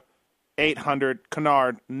 Barcia, 800,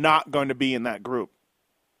 Kennard, not going to be in that group?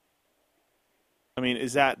 I mean,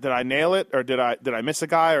 did I nail it, or did I miss a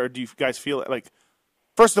guy, or do you guys feel it? Like,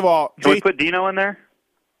 first of all, can we put Dino in there?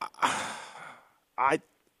 I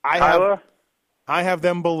have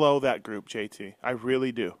them below that group, JT. I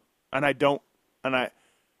really do, and I don't, and I'm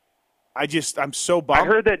so bummed. I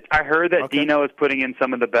heard that Okay. Dino is putting in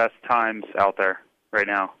some of the best times out there right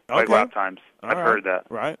now, like lap times. I've heard that.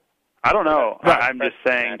 Right. I don't know. Right. I'm just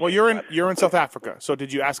saying. Well, you're in South Africa, so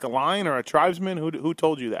did you ask a lion or a tribesman? Who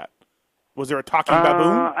told you that? Was there a talking baboon?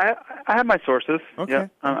 I have my sources. Okay. Yeah,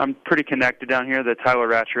 I'm pretty connected down here. The Tyler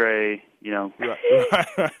Rattray,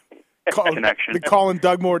 Right. connection. The Colin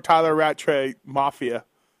Dugmore, Tyler Rattray mafia.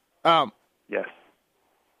 Yes.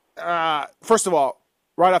 First of all,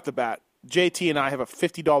 right off the bat, JT and I have a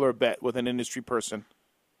 $50 bet with an industry person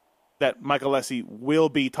that Michael Alessi will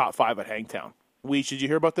be top 5 at Hangtown. Did you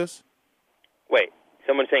hear about this? Wait,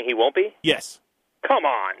 someone's saying he won't be? Yes. Come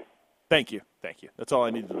on. Thank you. That's all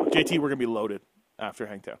I need to know. JT, we're going to be loaded after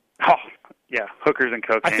Hangtown. Oh, yeah, hookers and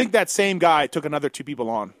cocaine. I think that same guy took another 2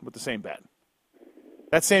 people on with the same bet.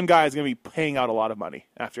 That same guy is going to be paying out a lot of money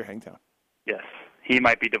after Hangtown. Yes, he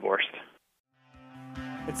might be divorced.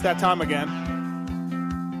 It's that time again.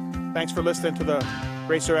 Thanks for listening to the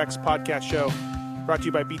Racer X podcast show, brought to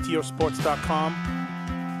you by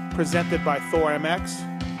BTOsports.com, presented by Thor MX.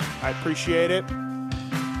 I appreciate it.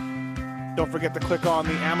 Don't forget to click on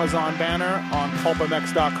the Amazon banner on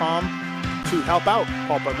PulpMX.com to help out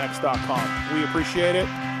PulpMX.com. We appreciate it.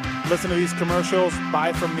 Listen to these commercials.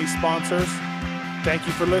 Buy from these sponsors. Thank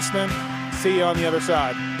you for listening. See you on the other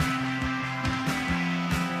side.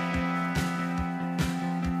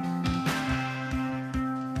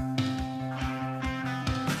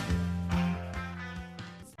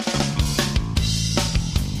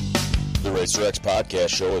 The Racer X Podcast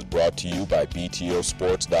Show is brought to you by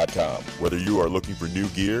BTOsports.com. Whether you are looking for new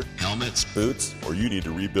gear, Helmets, boots, or you need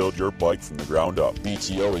to rebuild your bike from the ground up,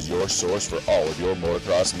 BTO is your source for all of your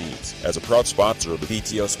motocross needs. as a proud sponsor of the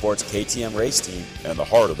BTO Sports KTM race team and the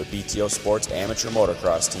heart of the BTO Sports amateur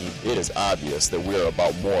motocross team, it is obvious that we're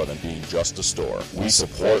about more than being just a store. We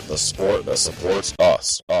support the sport that supports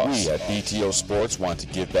us. We at BTO Sports want to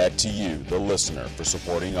give back to you, the listener, for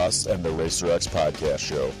supporting us and the Racer X Podcast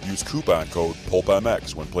Show. Use coupon code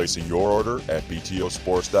PULPMX when placing your order at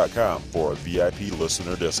BTOsports.com for a VIP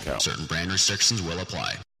listener discount. Certain brand restrictions will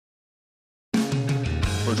apply.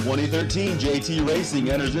 For 2013, JT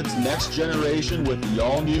Racing enters its next generation with the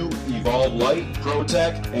all-new Evolve Light,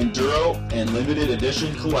 ProTech, Enduro, and limited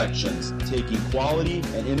edition collections, taking quality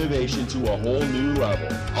and innovation to a whole new level.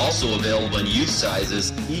 Also available in youth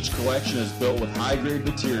sizes. Each collection is built with high-grade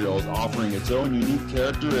materials, offering its own unique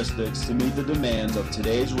characteristics to meet the demands of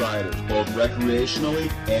today's riders, both recreationally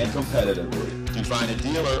and competitively. To find a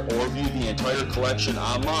dealer or view the entire collection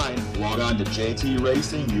online, log on to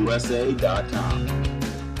jtracingusa.com.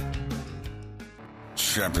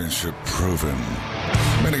 Championship proven.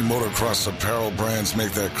 Many motocross apparel brands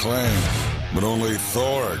make that claim, but only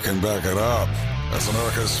Thor can back it up. As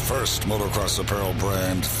America's first motocross apparel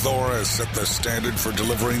brand, Thor has set the standard for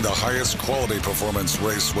delivering the highest quality performance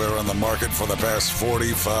racewear on the market for the past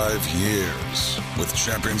 45 years. With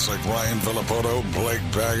champions like Ryan Villapoto, Blake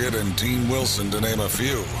Baggett, and Dean Wilson, to name a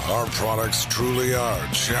few, our products truly are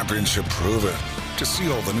championship proven. To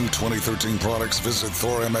see all the new 2013 products, visit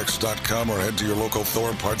ThorMX.com or head to your local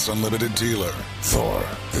Thor Parts Unlimited dealer. Thor,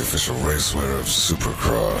 the official racewear of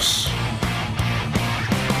Supercross.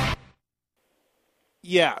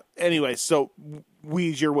 Yeah. Anyway, so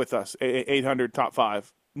Weege, you're with us. 800 top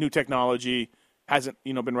 5. New technology. Hasn't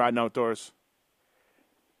been riding outdoors.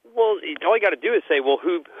 Well, all you got to do is say, well,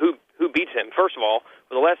 who beats him? First of all,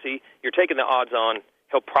 with Alessi, you're taking the odds on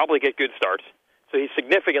he'll probably get good starts. So he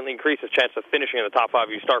significantly increased his chance of finishing in the top 5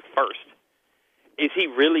 if you start first. Is he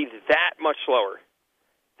really that much slower?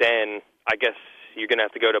 Then I guess you're going to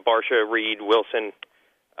have to go to Barcia, Reed, Wilson,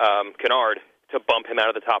 Kennard to bump him out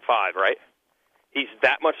of the top 5, right? He's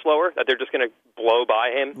that much slower that they're just going to blow by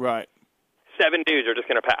him? Right. 7 dudes are just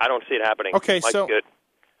going to pass. I don't see it happening. Okay, Mike's good.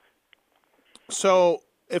 So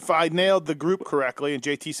if I nailed the group correctly, and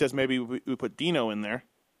JT says maybe we put Dino in there,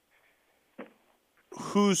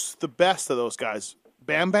 who's the best of those guys?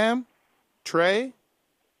 Bam Bam? Trey?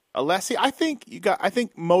 Alessi? I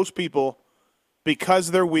think most people,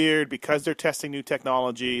 because they're weird, because they're testing new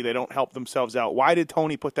technology, they don't help themselves out. Why did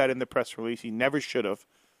Tony put that in the press release? He never should have.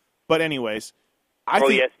 But anyways, I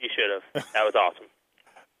think yes, you should have. That was awesome.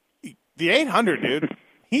 The 800, dude,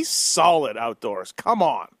 he's solid outdoors. Come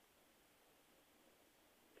on.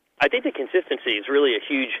 I think the consistency is really a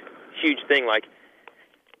huge thing. Like,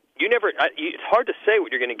 it's hard to say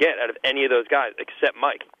what you're going to get out of any of those guys except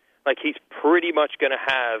Mike. Like, he's pretty much going to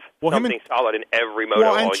have something solid in every moto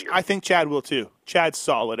all year. I think Chad will too. Chad's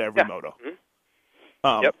solid every moto.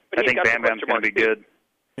 Mm-hmm. Yep. I think Bam Bam's going to be good.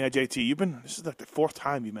 Yeah, JT, this is like the 4th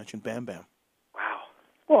time you mentioned Bam Bam. Wow.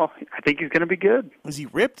 Well, I think he's going to be good. Is he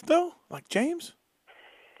ripped though, like James?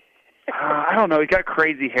 I don't know. He's got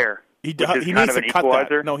crazy hair. He does. He needs to cut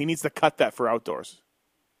that. No, he needs to cut that for outdoors.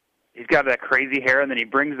 He's got that crazy hair, and then he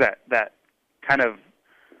brings that kind of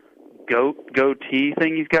goatee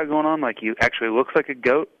thing he's got going on. Like, he actually looks like a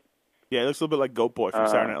goat. Yeah, he looks a little bit like Goat Boy from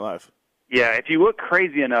Saturday Night Live. Yeah, if you look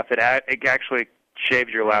crazy enough, it actually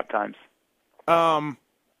shaves your lap times. And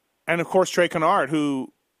of course Trey Kennard,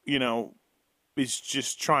 who is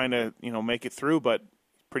just trying to make it through, but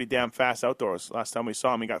pretty damn fast outdoors. Last time we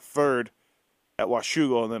saw him, he got 3rd at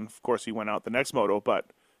Washougal, and then of course he went out the next moto, but.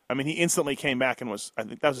 I mean, he instantly came back and I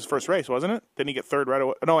think that was his first race, wasn't it? Didn't he get 3rd right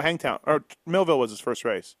away? No, Hangtown. Or Millville was his first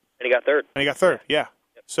race. And he got 3rd. Yeah.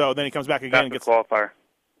 Yep. So then he comes back again and gets... qualifier.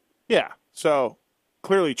 Yeah. So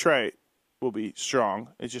clearly Trey will be strong.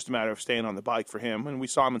 It's just a matter of staying on the bike for him. And we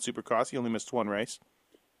saw him in Supercross. He only missed 1 race.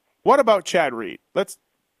 What about Chad Reed?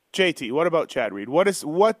 JT, what about Chad Reed?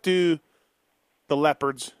 What do the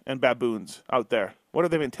leopards and baboons out there, what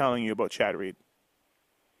have they been telling you about Chad Reed?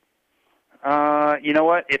 You know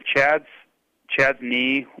what? If Chad's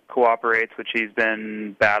knee cooperates, which he's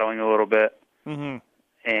been battling a little bit, mm-hmm.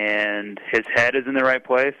 and his head is in the right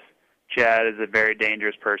place, Chad is a very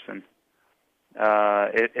dangerous person.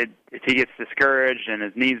 If he gets discouraged and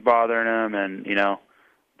his knee's bothering him, and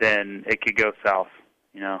then it could go south.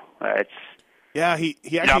 It's he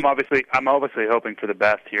actually. I'm obviously hoping for the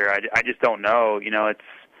best here. I just don't know.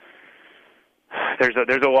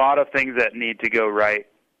 There's a lot of things that need to go right.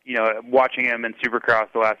 Watching him in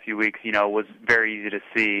Supercross the last few weeks, was very easy to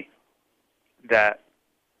see that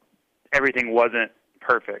everything wasn't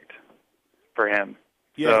perfect for him.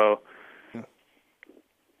 Yeah. So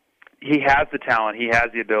he has the talent, he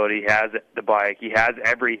has the ability, he has the bike, he has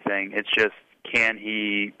everything. It's just, can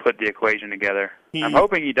he put the equation together? I'm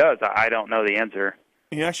hoping he does. I don't know the answer.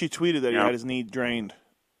 He actually tweeted that he had his knee drained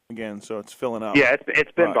again, so it's filling up. Yeah,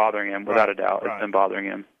 it's been bothering him, without a doubt. It's been bothering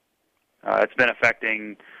him. It's been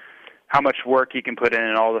affecting how much work he can put in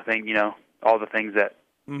and all the things, all the things that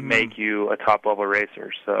make you a top level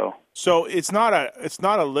racer. So it's not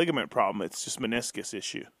a ligament problem. It's just meniscus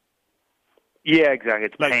issue. Yeah, exactly.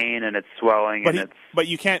 It's pain and it's swelling, but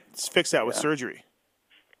you can't fix that with surgery.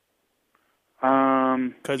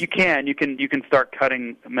 You can start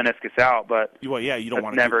cutting meniscus out, but you don't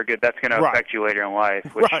want to. Never good. That's going to affect you later in life.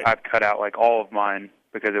 Which I've cut out like all of mine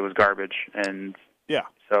because it was garbage, and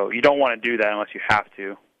so you don't want to do that unless you have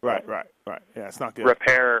to. Right. Yeah, it's not good.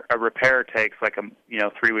 A repair takes like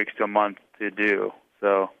 3 weeks to a month to do.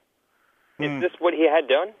 So is this what he had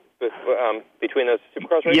done between those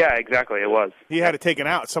Supercross races? Yeah, exactly. It was. He had it taken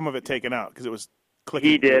out. Some of it taken out because it was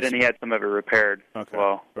clicking. He did, and he had some of it repaired. Okay.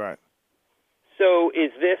 Well, right. So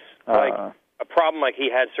is this like a problem? Like he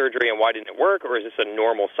had surgery and why didn't it work, or is this a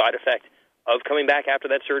normal side effect of coming back after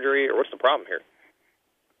that surgery, or what's the problem here?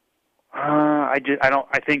 I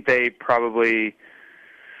think they probably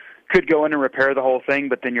could go in and repair the whole thing,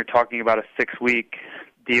 but then you're talking about a 6-week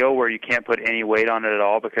deal where you can't put any weight on it at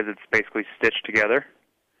all because it's basically stitched together,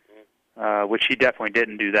 which he definitely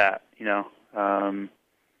didn't do that.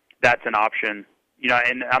 That's an option.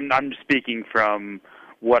 And I'm speaking from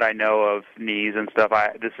what I know of knees and stuff.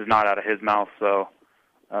 This is not out of his mouth, so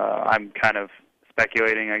I'm kind of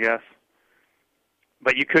speculating, I guess.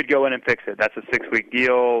 But you could go in and fix it. That's a 6-week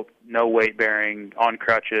deal, no weight bearing, on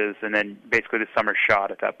crutches, and then basically the summer shot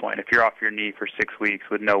at that point. If you're off your knee for 6 weeks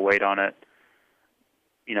with no weight on it,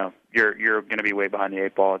 you're going to be way behind the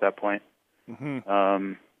 8 ball at that point.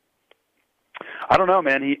 Mm-hmm. I don't know,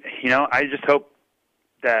 man. I just hope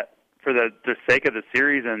that for the sake of the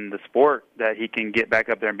series and the sport that he can get back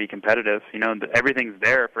up there and be competitive. Everything's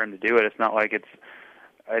there for him to do it. It's not like it's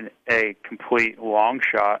a complete long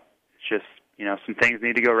shot. It's just, some things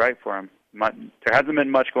need to go right for him. There hasn't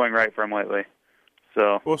been much going right for him lately.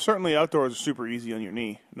 So. Well, certainly outdoors are super easy on your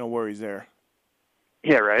knee. No worries there.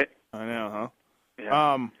 Yeah, right. I know, huh?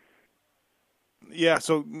 Yeah. Yeah.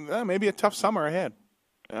 So maybe a tough summer ahead,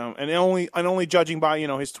 and only judging by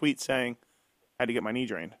his tweet saying I had to get my knee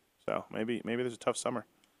drained. So maybe there's a tough summer.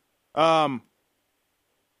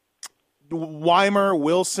 Weimer,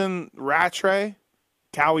 Wilson, Rattray,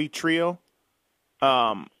 Cowie trio.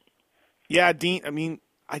 Yeah, Dean. I mean,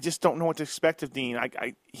 I just don't know what to expect of Dean.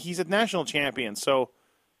 He's a national champion, so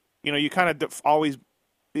you kind of always.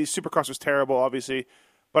 The Supercross was terrible, obviously,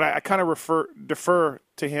 but I kind of defer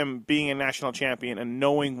to him being a national champion and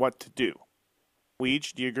knowing what to do.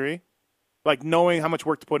 Weege, do you agree? Like knowing how much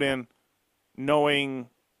work to put in, knowing.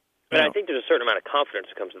 But I think there's a certain amount of confidence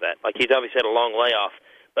that comes with that. Like he's obviously had a long layoff,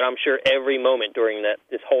 but I'm sure every moment during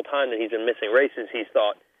this whole time that he's been missing races, he's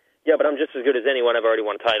thought, yeah, but I'm just as good as anyone. I've already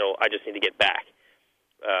won a title. I just need to get back,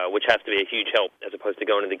 which has to be a huge help as opposed to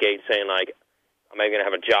going to the gate saying, like, am I going to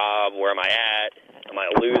have a job? Where am I at? Am I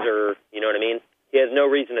a loser? You know what I mean? He has no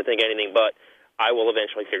reason to think anything but I will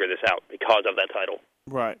eventually figure this out because of that title.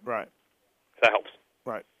 Right. So that helps.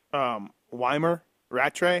 Right. Weimer,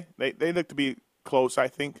 Rattray, they look to be close, I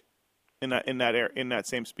think, in that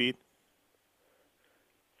same speed.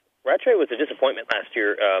 Rattray was a disappointment last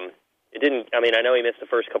year. It didn't. I mean, I know he missed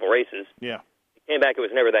the first couple races. Yeah. He came back. It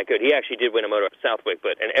was never that good. He actually did win a moto at Southwick,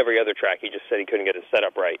 but in every other track, he just said he couldn't get his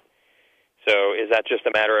setup right. So is that just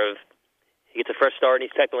a matter of he gets a fresh start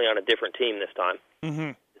and he's technically on a different team this time?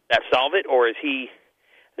 Mm-hmm. Does that solve it, or is he?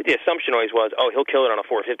 I think the assumption always was, he'll kill it on a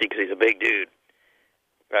 450 because he's a big dude.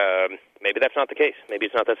 Maybe that's not the case. Maybe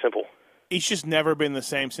it's not that simple. He's just never been the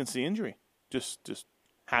same since the injury. Just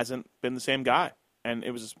hasn't been the same guy. And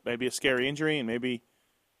it was maybe a scary injury, and maybe,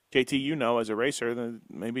 JT, as a racer,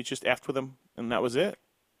 maybe it just effed with him, and that was it.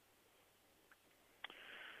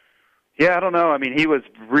 Yeah, I don't know. I mean, he was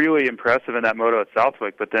really impressive in that moto at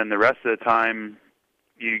Southwick, but then the rest of the time,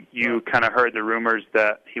 you kind of heard the rumors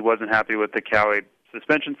that he wasn't happy with the Cowie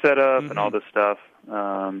suspension setup and all this stuff.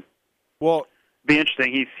 Well, be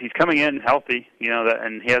interesting. He's coming in healthy,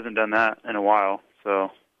 and he hasn't done that in a while.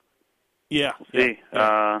 So yeah, we'll see.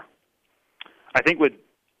 Yeah. I think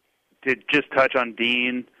to just touch on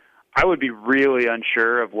Dean, I would be really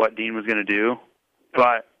unsure of what Dean was going to do,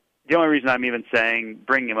 but the only reason I'm even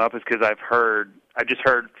bringing him up is because I just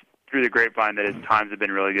heard through the grapevine that his times have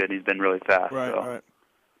been really good and he's been really fast. Right, so. right.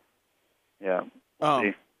 Yeah. We'll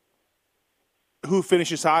see. Who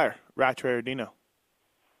finishes higher, Rattray or Dino?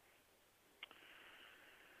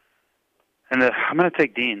 And I'm going to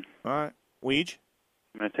take Dean. All right. Weege?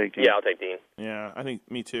 I'm going to take Dean. Yeah, I'll take Dean. Yeah, I think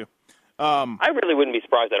me too. I really wouldn't be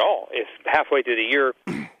surprised at all if halfway through the year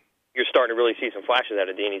you're starting to really see some flashes out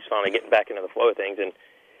of Dean. He's finally getting back into the flow of things, and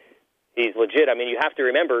he's legit. I mean, you have to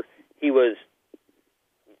remember he was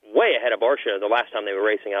way ahead of Barsha the last time they were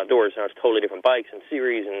racing outdoors. Now it's totally different bikes and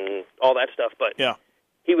series and all that stuff, but yeah,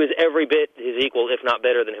 he was every bit his equal, if not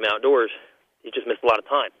better than him outdoors. He just missed a lot of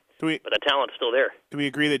time. But the talent's still there. Do we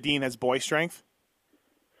agree that Dean has boy strength?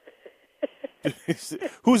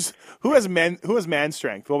 who has man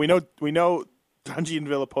strength? Well, we know Dungey and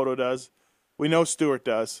Villapoto does. We know Stewart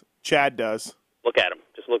does. Chad does. Look at him.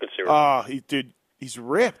 Just look at Stewart. Oh, he's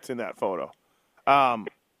ripped in that photo.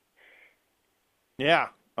 Yeah.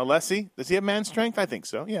 Alessi, does he have man strength? I think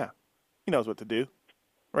so. Yeah, he knows what to do.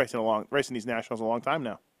 Racing these nationals a long time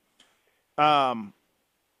now.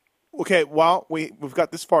 Okay, well, we've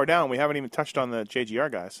got this far down. We haven't even touched on the JGR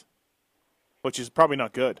guys, which is probably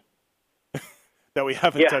not good. That we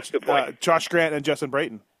haven't touched. Good point. Josh Grant and Justin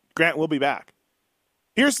Brayton. Grant will be back.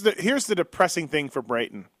 Here's the depressing thing for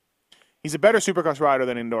Brayton. He's a better Supercross rider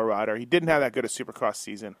than indoor rider. He didn't have that good a Supercross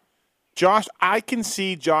season. I can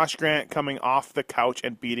see Josh Grant coming off the couch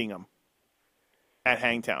and beating him at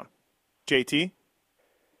Hangtown. JT?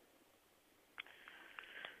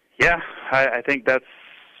 Yeah, I think that's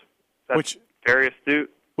very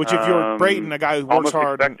astute. Which, if you're Brayton, a guy who works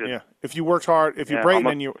hard, if you worked hard, if you're Brayton,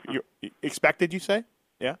 and you expected, you say,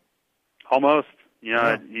 yeah, almost.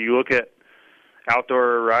 You look at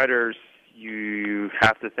outdoor riders, you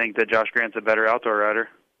have to think that Josh Grant's a better outdoor rider.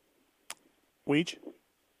 Weege?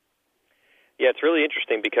 Yeah, it's really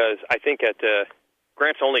interesting because I think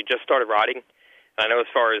Grant's only just started riding. I know as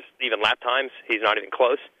far as even lap times, he's not even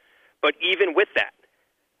close. But even with that,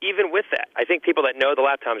 I think people that know the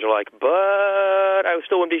lap times are like, but I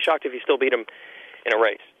still wouldn't be shocked if he still beat him in a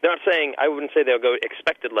race. They're not saying, I wouldn't say they'll go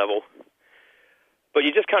expected level, but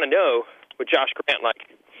you just kind of know with Josh Grant, like,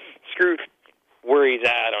 screw where he's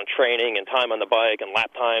at on training and time on the bike and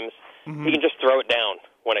lap times. Mm-hmm. He can just throw it down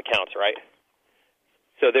when it counts, right?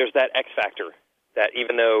 So there's that X factor that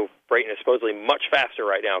even though Brayton is supposedly much faster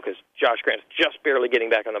right now because Josh Grant's just barely getting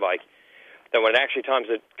back on the bike, that when it actually comes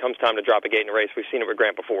time to drop a gate in a race, we've seen it with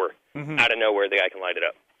Grant before. Mm-hmm. Out of nowhere, the guy can light it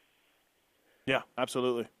up. Yeah,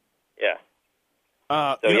 absolutely. Yeah.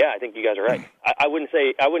 I think you guys are right. I wouldn't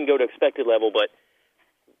go to expected level, but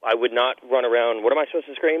I would not run around. What am I supposed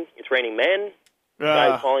to scream? It's raining men?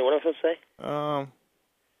 Guys falling, what am I supposed to say?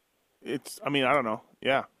 I don't know.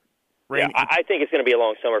 Yeah. I think it's going to be a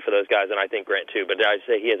long summer for those guys, and I think Grant too, but I'd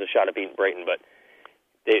say he has a shot at beating Brayton, but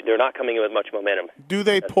they're not coming in with much momentum. Do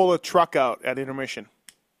they pull a truck out at intermission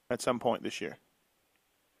at some point this year?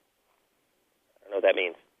 I don't know what that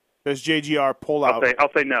means. Does JGR pull out?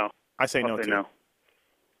 I'll say no. I say no, too. No.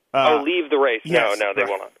 Leave the race. Yes, no, they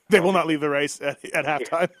will not. They will not leave the race at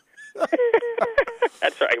halftime.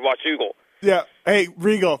 That's right. Watch Eagle. Yeah. Hey,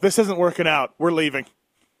 Regal, this isn't working out. We're leaving.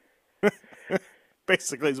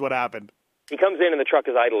 Basically is what happened. He comes in and the truck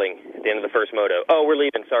is idling at the end of the first moto. Oh, we're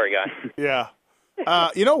leaving. Sorry, guy. Yeah.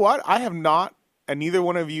 You know what? I have not, and neither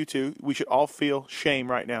one of you two, we should all feel shame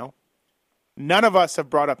right now. None of us have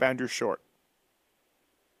brought up Andrew Short.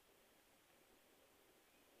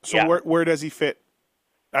 So where does he fit?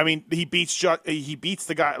 I mean, he beats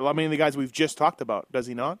the guy. I mean, the guys we've just talked about. Does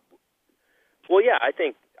he not? Well, yeah, I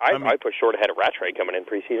think I put Short ahead of Rattray coming in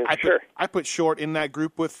preseason. I put Short in that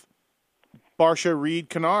group with Barsha, Reed,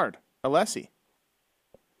 Kennard, Alessi.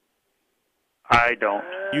 I don't.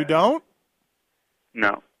 You don't?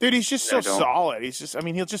 No. Dude, he's just so solid. He's just,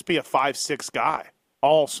 he'll just be a 5'6" guy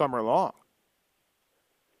all summer long.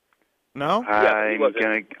 No? I'm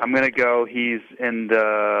gonna go. He's in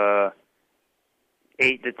the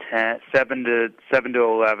 8 to 10, 7 to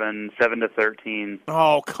 11, 7 to 13.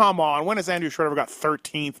 Oh, come on! When has Andrew Short ever got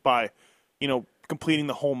 13th by, completing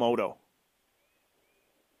the whole moto?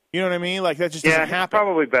 You know what I mean? Like that just doesn't happen.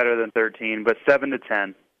 Probably better than 13, but 7 to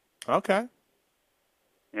 10. Okay.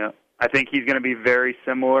 Yeah, I think he's going to be very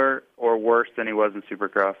similar or worse than he was in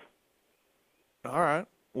Supercross. All right,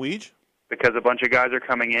 Weege. Because a bunch of guys are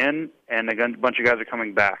coming in and a bunch of guys are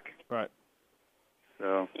coming back. Right.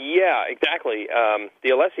 So. Yeah, exactly. The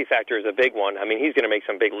Alessi factor is a big one. I mean, he's going to make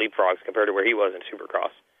some big leapfrogs compared to where he was in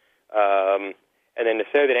Supercross. And then to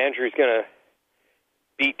say that Andrew's going to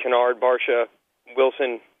beat Kennard, Barsha,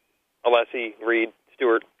 Wilson, Alessi, Reed,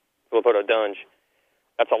 Stewart, Villapoto, Dunge,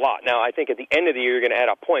 that's a lot. Now, I think at the end of the year, you're going to add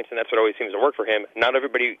up points, and that's what always seems to work for him. Not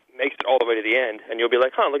everybody makes it all the way to the end, and you'll be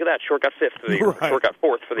like, look at that. Short got 5th for the year. Right. Short got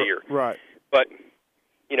 4th for the year. Right. But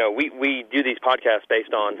we do these podcasts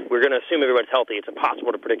based on, we're going to assume everybody's healthy. It's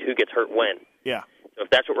impossible to predict who gets hurt when. Yeah. So if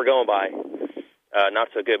that's what we're going by, not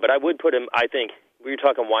so good. But I would put him, I think, we were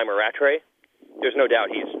talking Weimer Rattray. There's no doubt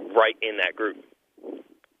he's right in that group.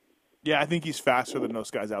 Yeah, I think he's faster than those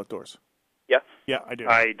guys outdoors. Yeah? Yeah, I do.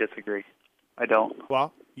 I disagree. I don't.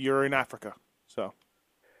 Well, you're in Africa, so.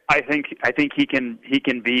 I think he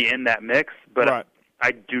can be in that mix, but right.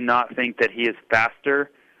 I do not think that he is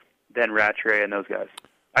faster than Rattray and those guys.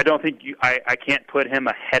 I don't think I can't put him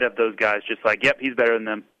ahead of those guys. Just like, yep, he's better than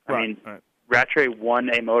them. Right, I mean, right. Rattray won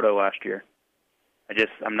a moto last year.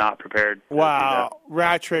 I'm not prepared. Wow,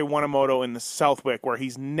 Rattray won a moto in the Southwick where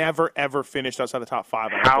he's never ever finished outside the top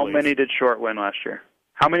 5. How many did Short win last year?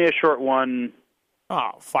 How many has Short won?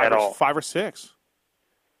 Oh, 5 or 6.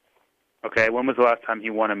 Okay, when was the last time he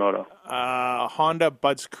won a moto? Honda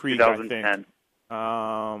Budds Creek, 2010. I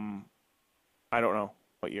think. I don't know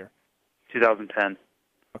what year. 2010.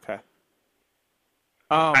 Okay.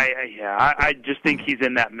 I just think he's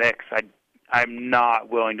in that mix. I'm not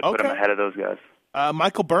willing to put him ahead of those guys.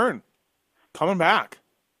 Michael Byrne, coming back.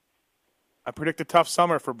 I predict a tough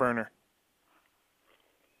summer for Burner.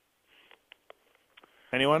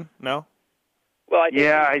 Anyone? No? Well, I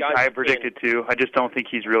think I predicted too. I just don't think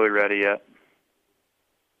he's really ready yet.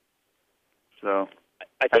 So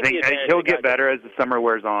I think he'll get better as the summer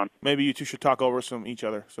wears on. Maybe you two should talk over each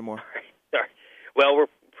other some more. Sorry. Well, we're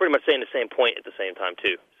pretty much saying the same point at the same time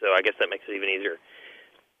too, so I guess that makes it even easier.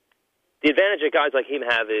 The advantage that guys like him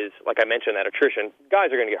have is, like I mentioned, that attrition.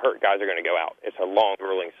 Guys are going to get hurt. Guys are going to go out. It's a long,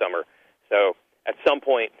 grueling summer. So at some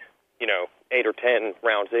point, 8 or 10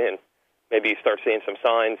 rounds in, maybe you start seeing some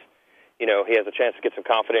signs. He has a chance to get some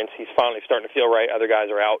confidence. He's finally starting to feel right. Other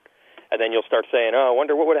guys are out. And then you'll start saying, I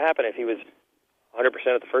wonder what would have happened if he was 100%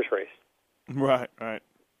 at the first race. Right.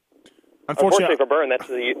 Unfortunately for Byrne, that's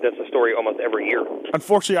the story almost every year.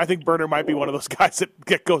 Unfortunately, I think Burner might be one of those guys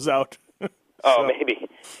that goes out. Oh, maybe.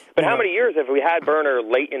 But how many years have we had Burner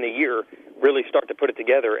late in the year really start to put it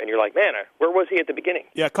together, and you're like, man, where was he at the beginning?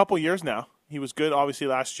 Yeah, a couple years now. He was good, obviously,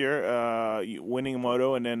 last year, winning a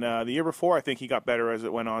moto, and then the year before, I think he got better as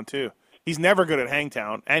it went on, too. He's never good at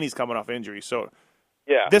Hangtown, and he's coming off injury, so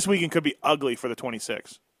yeah, this weekend could be ugly for the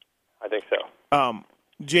 26. I think so.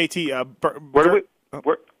 JT,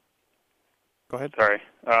 go ahead. Sorry,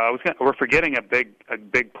 we're forgetting a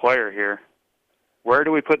big player here. Where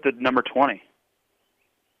do we put the number 20?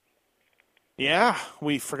 Yeah,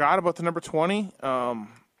 we forgot about the number 20.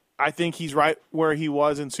 I think he's right where he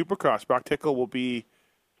was in Supercross. Brock Tickle will be,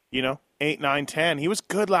 8, 9, 10. He was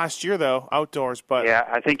good last year, though, outdoors. But yeah,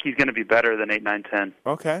 I think he's going to be better than 8, 9, 10.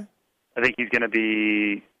 Okay. I think he's going to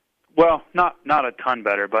be, well, not a ton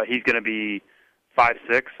better, but he's going to be 5,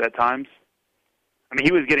 6 at times. I mean,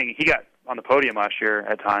 he got on the podium last year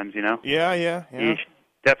at times, Yeah. He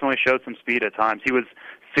definitely showed some speed at times. He was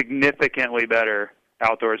significantly better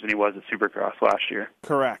outdoors than he was at Supercross last year.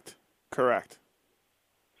 Correct.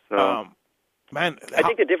 So, man, I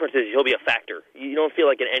think the difference is he'll be a factor. You don't feel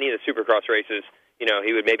like in any of the Supercross races,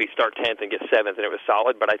 he would maybe start 10th and get 7th, and it was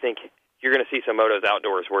solid. But I think you're going to see some motos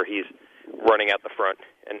outdoors where he's running out the front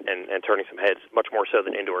and turning some heads, much more so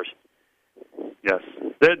than indoors. Yes,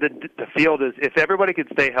 the field is. If everybody could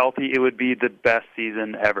stay healthy, it would be the best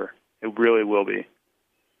season ever. It really will be.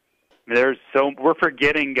 We're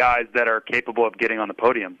forgetting guys that are capable of getting on the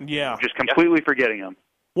podium. Yeah. Just completely forgetting them.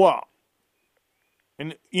 Well,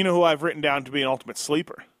 and you know who I've written down to be an ultimate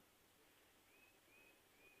sleeper?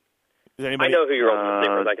 Is anybody? I know who your ultimate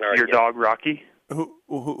sleeper is. I can already your guess. dog, Rocky?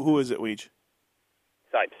 Who is it, Weege?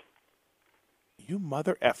 Sipes. You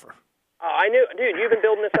mother effer. I knew. Dude, you've been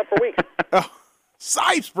building this up for weeks.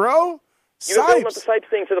 Sipes, bro. You've been building up the Sipes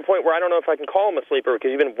thing to the point where I don't know if I can call him a sleeper because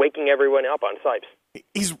you've been waking everyone up on Sipes.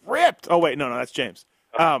 He's ripped. Oh, wait. No, that's James.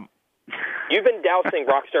 You've been dousing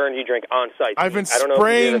Rockstar Energy Drink on Sipes. I've been I don't know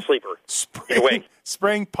if you're a sleeper.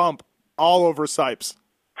 Spraying pump all over Sipes.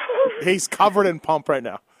 He's covered in pump right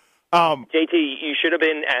now. JT, you should have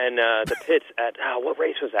been in the pits at, what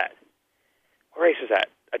race was that?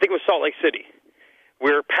 I think it was Salt Lake City.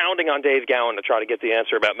 We're pounding on Dave Gowan to try to get the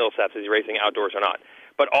answer about Millsaps. Is he racing outdoors or not?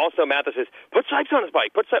 But also Mathis says, put Sipes on his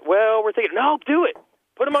bike. Well, we're thinking, no, do it.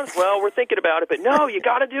 Put him on. Well, we're thinking about it, but no, you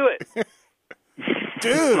got to do it.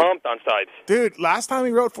 Dude. Pumped on Sipes. Dude, last time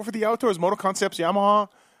he rode for the outdoors, Moto Concepts Yamaha,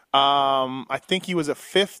 I think he was a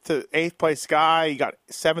 5th to 8th place guy. He got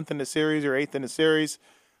 7th in the series or 8th in the series.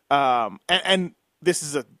 And this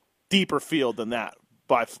is a deeper field than that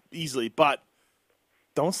easily. But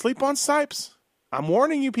don't sleep on Sipes. I'm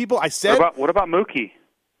warning you people. I said. What about Mookie?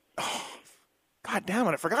 Oh, God damn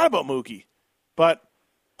it! I forgot about Mookie. But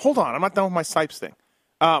hold on, I'm not done with my Sipes thing.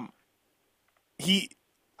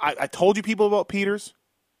 I told you people about Peters.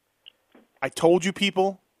 I told you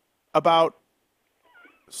people about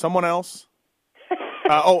someone else.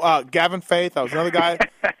 Gavin Faith. That was another guy.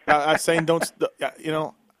 I was saying don't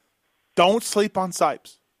sleep on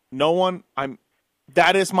Sipes. No one.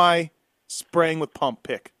 That is my spraying with pump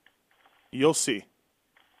pick. You'll see.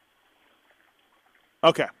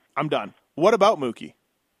 Okay, I'm done. What about Mookie?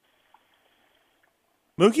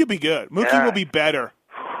 Mookie will be good. Mookie will be better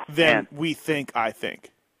than we think. I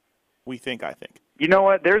think. You know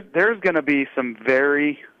what? There's going to be some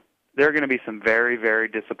very very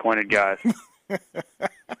disappointed guys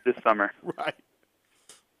this summer. Right.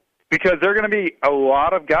 Because there are going to be a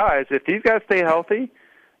lot of guys. If these guys stay healthy,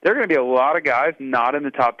 there are going to be a lot of guys not in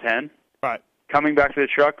the top 10. Right. Coming back to the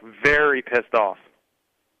truck, very pissed off.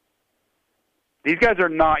 These guys are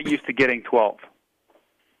not used to getting 12th.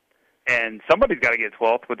 And somebody's got to get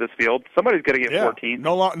 12th with this field. Somebody's got to get 14th.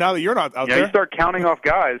 Now that you're not out there. You start counting off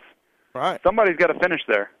guys. Right. Somebody's got to finish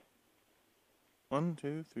there. 1,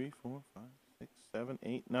 2, 3, 4, 5, 6, 7,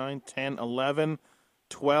 8, 9, 10, 11,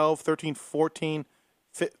 12, 13, 14.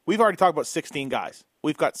 We've already talked about 16 guys.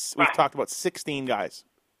 We've talked about 16 guys,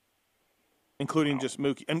 including just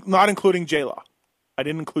Mookie, and not including J-Law. I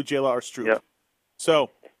didn't include J-Law or Stroop. Yep. So,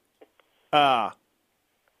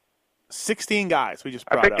 16 guys we just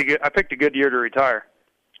brought up. I picked a good year to retire.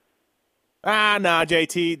 Nah,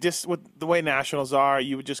 JT. Just with the way Nationals are,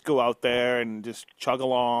 you would just go out there and just chug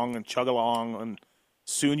along, and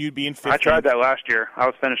soon you'd be in 15th. I tried that last year. I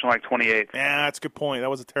was finishing like 28th. Yeah, that's a good point. That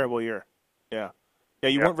was a terrible year. Yeah. Yeah,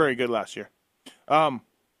 you weren't very good last year. Nope.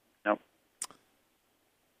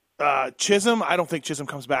 Chisholm, I don't think Chisholm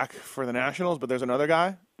comes back for the Nationals, but there's another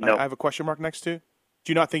guy nope. I have a question mark next to. Do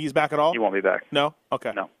you not think he's back at all? He won't be back. No?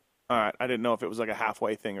 Okay. No. All right. I didn't know if it was like a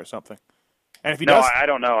halfway thing or something. And if he does, I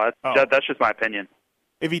don't know. That's just my opinion.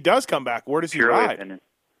 If he does come back, where does he Purely ride? Opinion.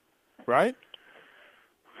 Right?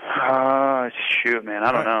 Shoot, man,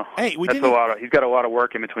 I don't know. Hey, he's got a lot of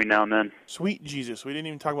work in between now and then. Sweet Jesus, we didn't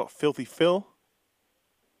even talk about Filthy Phil.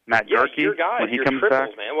 Matt Gerke, your guys, when he your comes triples,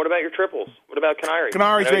 back. man. What about your triples? What about Canary?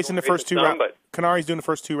 Canari's racing the first 2 rounds. Canari's doing the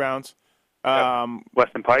first 2 rounds.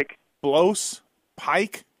 Weston Pike, Blos,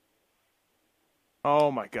 Pike.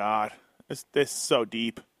 Oh my God, this is so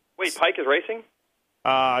deep. Wait, Pike is racing?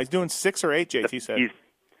 He's doing 6 or 8. JT said.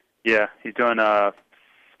 He's doing 5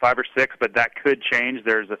 or 6, but that could change.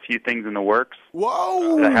 There's a few things in the works.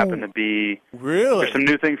 Whoa! That happen to be really. There's some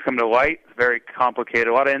new things coming to light. Very complicated.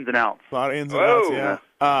 A lot of ins and outs.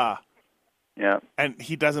 Yeah. Yeah. And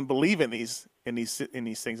he doesn't believe in these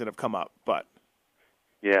things that have come up, but.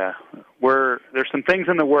 Yeah, there's some things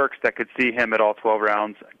in the works that could see him at all 12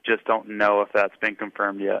 rounds. Just don't know if that's been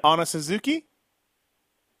confirmed yet. On a Suzuki?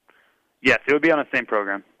 Yes, it would be on the same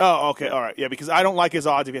program. Oh, okay, all right, yeah, because I don't like his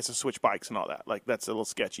odds if he has to switch bikes and all that. Like that's a little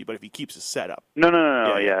sketchy. But if he keeps his setup, no,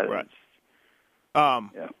 yeah, right.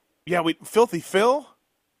 Filthy Phil.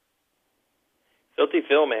 Filthy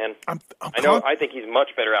Phil, man. I think he's much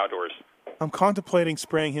better outdoors. I'm contemplating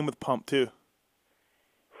spraying him with pump too.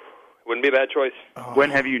 Wouldn't be a bad choice. When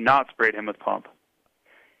have you not sprayed him with pump?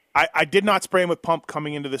 I did not spray him with pump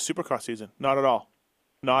coming into the Supercross season. Not at all.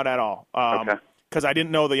 Not at all. Okay. Because I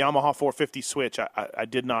didn't know the Yamaha 450 switch. I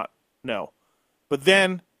did not know. But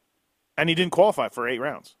then, and he didn't qualify for 8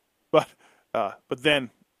 rounds. But then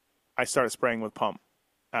I started spraying with pump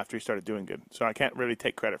after he started doing good. So I can't really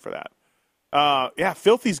take credit for that.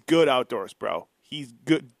 Filthy's good outdoors, bro. He's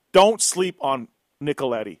good. Don't sleep on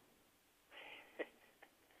Nicoletti.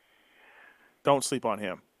 Don't sleep on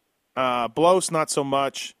him. Blos, not so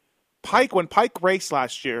much. Pike, when Pike raced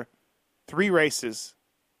last year, 3 races.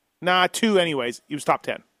 2 anyways. He was top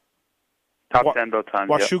 10. Top 10 both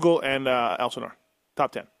times, Washougal and Elsinore.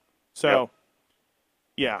 Top 10. So,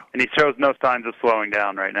 yeah. And he shows no signs of slowing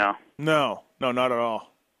down right now. No, not at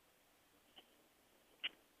all.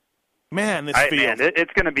 Man, this field. Man,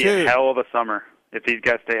 it's going to be a hell of a summer if these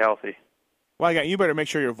guys stay healthy. Well, you better make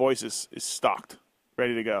sure your voice is stocked,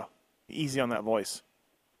 ready to go. Easy on that voice.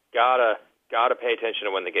 Gotta pay attention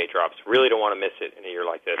to when the gate drops. Really don't want to miss it in a year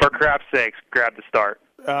like this. For crap's sakes, grab the start.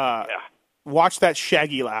 Watch that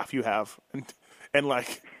shaggy laugh you have, and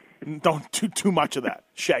don't do too much of that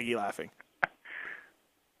shaggy laughing.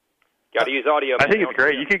 Got to use audio. I think it's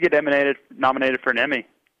great. You could get nominated for an Emmy.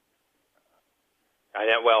 I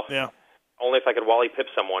know. Well, yeah. Only if I could Wally Pip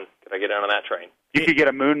someone could I get on that train. You could get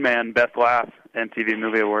a Moon Man Best Laugh MTV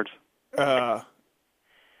Movie Awards. There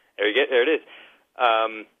it is.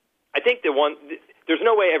 I think there's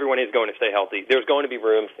no way everyone is going to stay healthy. There's going to be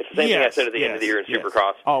room. It's the same thing I said at the end of the year in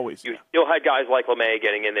Supercross. Always. You still had guys like LeMay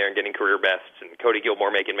getting in there and getting career bests, and Cody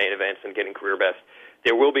Gilmore making main events and getting career bests.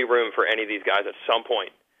 There will be room for any of these guys at some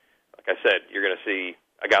point. like I said, you're going to see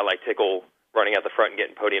a guy like Tickle running out the front and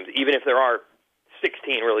getting podiums, even if there are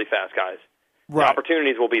 16 really fast guys. Right. The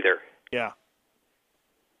opportunities will be there. Yeah.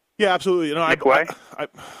 Yeah, absolutely. You know, Nick Way?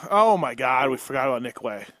 Oh, my God, we forgot about Nick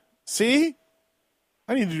Way. See?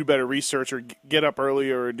 I need to do better research or get up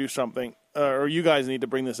earlier or do something. Or you guys need to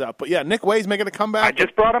bring this up. But, yeah, Nick Way's making a comeback. I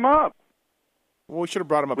just brought him up. Well, we should have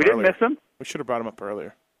brought him up We earlier. didn't miss him? We should have brought him up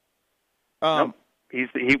earlier. Nope.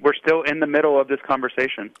 We're still in the middle of this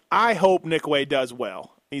conversation. I hope Nick Way does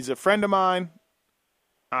well. He's a friend of mine.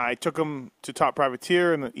 I took him to Top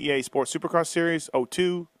Privateer in the EA Sports Supercross Series,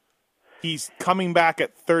 02. He's coming back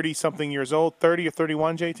at 30-something years old, 30 or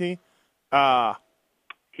 31, JT.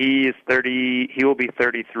 He is 30. He will be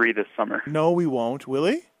 33 this summer. No, we won't. Will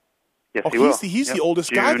he? Yes, he will. He's Yep. the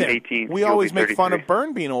oldest June guy then. 18th, We he'll always be make fun 33. of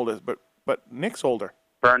Byrne being oldest, but Nick's older.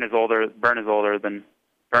 Byrne is older. Byrne is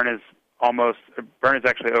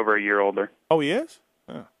actually over a year older. Oh, he is?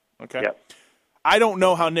 Oh, okay. Yep. I don't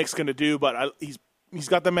know how Nick's going to do, but he's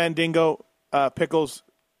got the Mandingo Pickles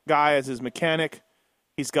guy as his mechanic.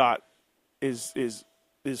 He's got his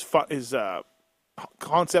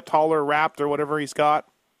concept hauler wrapped or whatever he's got,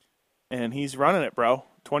 and he's running it, bro.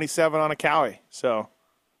 27 on a Cowie. So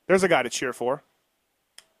there's a guy to cheer for.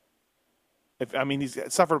 He's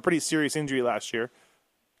suffered a pretty serious injury last year,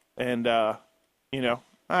 and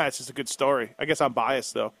it's just a good story. I guess I'm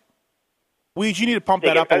biased though. You need to pump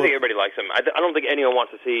that up a I little. think everybody likes him. I don't think anyone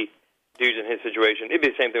wants to see dudes in his situation. It'd be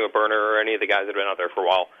the same thing with Burner or any of the guys that have been out there for a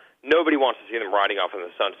while. Nobody wants to see them riding off in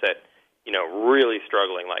the sunset, really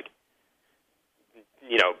struggling,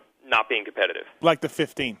 not being competitive. Like the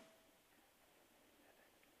 15.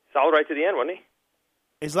 Solid right to the end, wasn't he?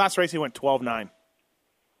 His last race, he went 12-9.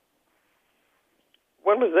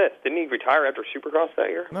 When was this? Didn't he retire after Supercross that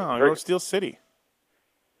year? No, he rode Steel City.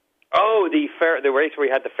 Oh, the race where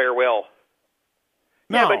he had the farewell.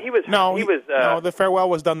 No, yeah, but he was the farewell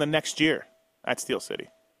was done the next year at Steel City.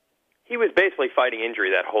 He was basically fighting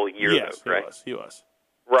injury that whole year, yes, though, right? He was.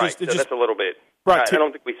 Right, that's a little bit. I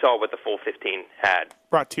don't think we saw what the full 15 had.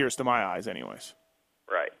 Brought tears to my eyes, anyways.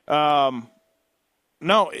 Right.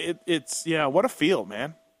 No, it's what a field,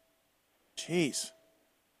 man. Jeez.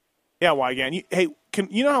 Yeah, why again?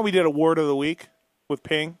 You know how we did a word of the week with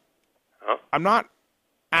Ping? Huh? I'm not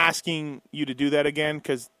asking you to do that again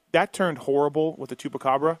because that turned horrible with the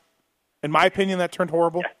Chupacabra. In my opinion, that turned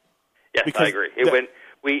horrible. Yes, I agree.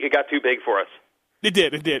 It got too big for us. It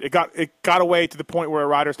did. It got away to the point where a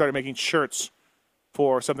rider started making shirts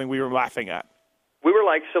for something we were laughing at. We were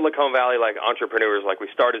like Silicon Valley, like entrepreneurs. Like we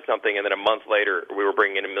started something, and then a month later, we were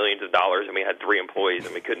bringing in millions of dollars, and we had 3 employees,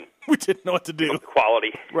 and we couldn't. We didn't know what to do.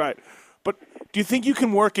 Quality. Right. But do you think you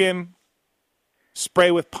can work in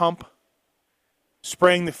spray with pump?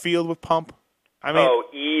 Spraying the field with pump?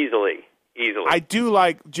 Easily. I do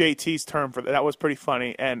like JT's term for that. That was pretty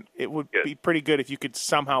funny, and it would be pretty good if you could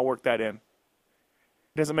somehow work that in.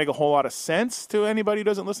 It doesn't make a whole lot of sense to anybody who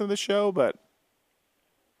doesn't listen to the show, but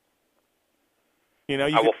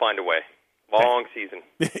I will find a way. Long season.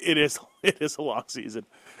 It is a long season.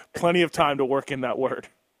 Plenty of time to work in that word,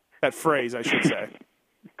 that phrase, I should say.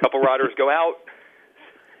 A couple riders go out.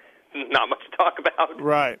 Not much to talk about.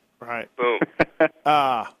 Right. Boom.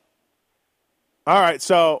 All right,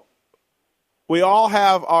 so we all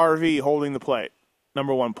have RV holding the plate,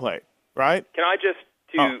 number 1 plate, right? Can I just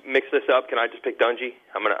mix this up? Can I just pick Dungey?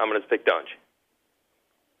 I'm gonna pick Dunge.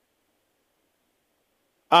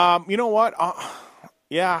 You know what?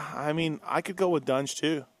 Yeah, I could go with Dunge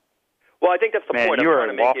too. Well, I think that's the point. You are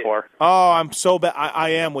a waffler. Oh, I'm so bad. I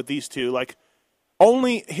am with these two. Like,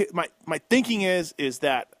 only my thinking is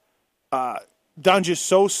that Dunge is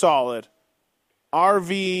so solid.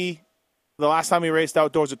 RV, the last time he raced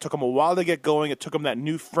outdoors, it took him a while to get going. It took him that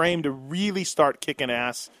new frame to really start kicking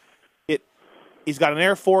ass. He's got an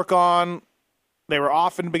air fork on. They were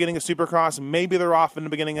off in the beginning of Supercross. Maybe they're off in the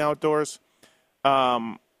beginning of outdoors.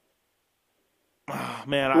 Man,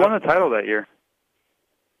 Who won the title that year?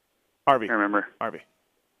 RV. I remember. RV.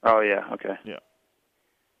 Oh, yeah, okay. Yeah.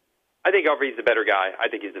 I think RV's the better guy. I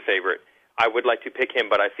think he's the favorite. I would like to pick him,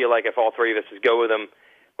 but I feel like if all three of us go with him,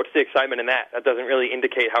 what's the excitement in that? That doesn't really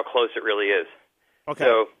indicate how close it really is. Okay.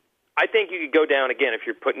 So I think you could go down again. If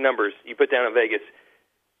you're putting numbers, you put down in Vegas,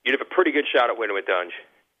 you'd have a pretty good shot at winning with Dunge.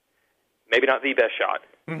 Maybe not the best shot.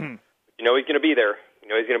 Mm-hmm. You know he's going to be there. You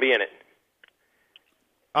know he's going to be in it.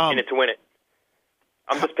 In it to win it.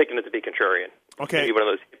 I'm just picking it to be contrarian. Okay. Maybe one of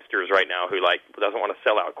those hipsters right now who doesn't want to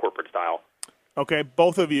sell out corporate style. Okay,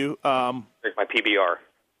 both of you. Here's my PBR.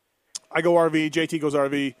 I go RV. JT goes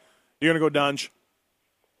RV. You're going to go Dunge.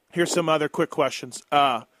 Here's some other quick questions.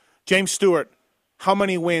 James Stewart, how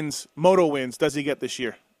many wins, moto wins, does he get this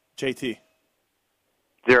year? JT.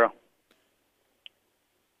 0.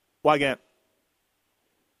 Wygant.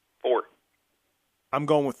 4. I'm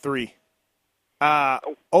going with 3.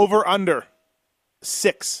 Over under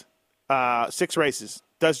 6. 6 races.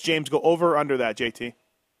 Does James go over or under that, JT?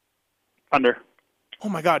 Under. Oh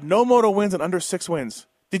my God! No moto wins and under 6 wins.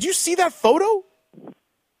 Did you see that photo?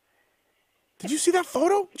 His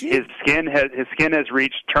skin has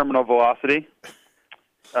reached terminal velocity.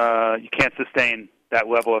 You can't sustain that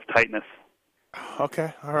level of tightness.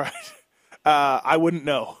 Okay, all right. I wouldn't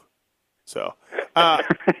know. So,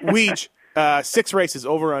 Weege, 6 races,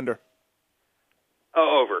 over or under?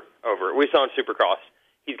 Oh, over. We saw him Supercross.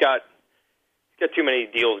 He's got too many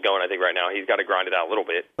deals going, I think, right now. He's got to grind it out a little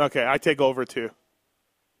bit. Okay, I take over too.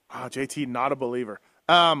 Oh, JT, not a believer.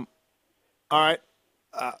 All right.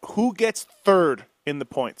 Who gets third in the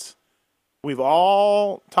points? We've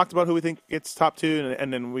all talked about who we think gets top 2,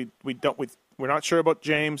 and then we're not sure about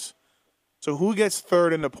James. So who gets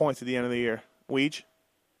third in the points at the end of the year? Weege?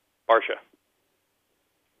 Barsha.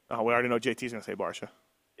 Oh, we already know JT's going to say Barsha.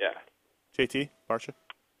 Yeah. JT, Barsha?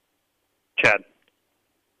 Chad.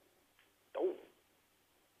 Oh.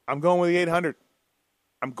 I'm going with the 800.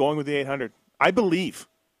 I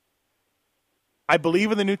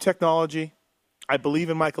believe in the new technology. I believe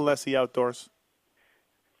in Michael Lessie Outdoors.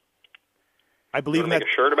 I believe in that. Make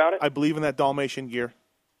a shirt about it? I believe in that Dalmatian gear.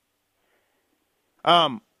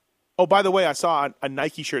 Oh, by the way, I saw a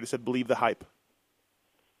Nike shirt that said "Believe the Hype."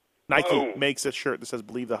 Nike makes a shirt that says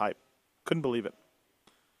 "Believe the Hype." Couldn't believe it.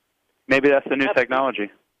 Maybe that's the new technology.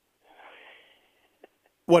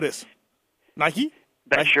 What is? Nike?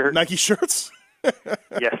 That shirt. Nike shirts?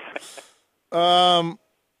 Yes.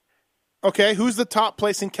 Okay, who's the top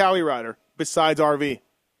placing Cali rider besides RV? You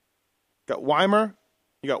got Weimer,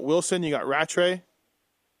 you got Wilson, you got Rattray.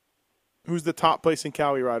 Who's the top placing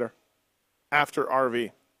Cali rider after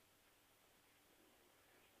RV?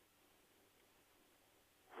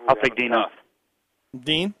 I'll take Dino.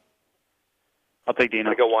 Dean? I'll take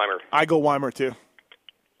Dino. I go Weimer. I go Weimer too.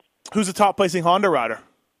 Who's the top placing Honda rider?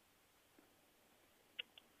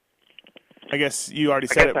 I guess you already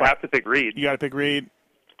said it. I have to pick Reed. You got to pick Reed.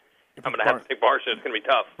 I'm going to have to pick Barsha. It's going to be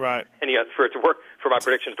tough. Right. For it to work, for my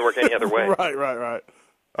predictions to work any other way. Right.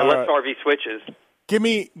 Unless RV switches. Give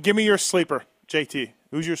me your sleeper, JT.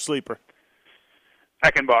 Who's your sleeper?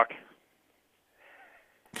 Eckenbach.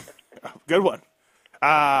 Good one.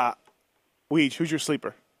 Weege, who's your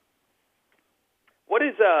sleeper? What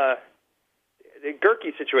is the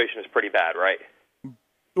Gerke situation is pretty bad, right?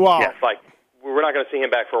 Well, yes. Like we're not going to see him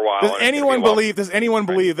back for a while. Does anyone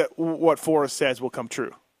believe that what Forrest says will come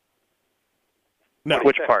true? No.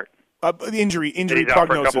 Which part? The injury He's prognosis. out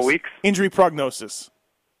for a couple weeks? Injury prognosis.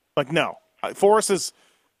 Like no. Forrest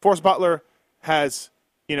Butler has,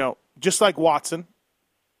 just like Watson,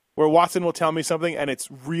 where Watson will tell me something and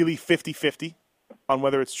it's really 50-50 on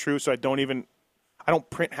whether it's true. So I don't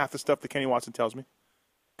print half the stuff that Kenny Watson tells me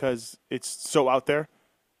because it's so out there.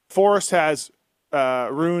 Forrest has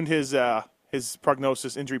ruined his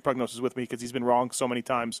prognosis, injury prognosis with me because he's been wrong so many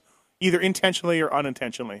times, either intentionally or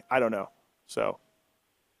unintentionally. I don't know. So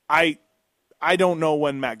I don't know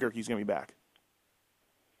when Matt Gerke's going to be back.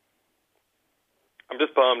 I'm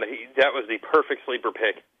just bummed. That was the perfect sleeper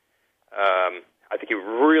pick. I think he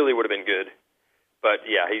really would have been good. But,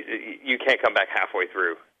 yeah, you can't come back halfway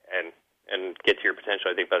through and get to your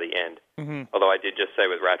potential, I think, by the end. Mm-hmm. Although I did just say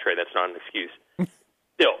with Rattray, that's not an excuse.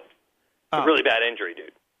 Still, it's a really bad injury,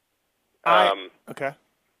 dude. Okay.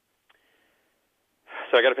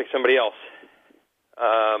 So I got to pick somebody else.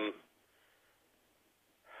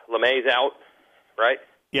 LeMay's out, right?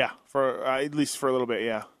 Yeah, for at least for a little bit,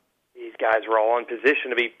 yeah. These guys were all in position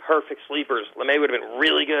to be perfect sleepers. LeMay would have been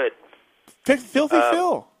really good. Pick Filthy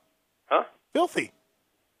Phil. Huh? Filthy.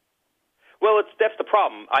 Well, that's the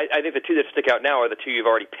problem. I think the two that stick out now are the two you've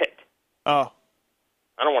already picked. Oh.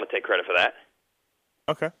 I don't want to take credit for that.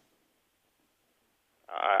 Okay.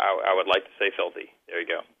 I would like to say Filthy. There you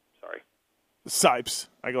go. Sorry. Sipes.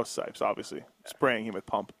 I go Sipes, obviously. Spraying him with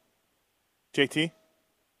pump. JT?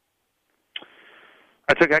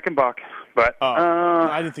 I took Eckenbach, but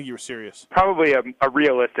I didn't think you were serious. Probably a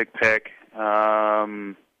realistic pick.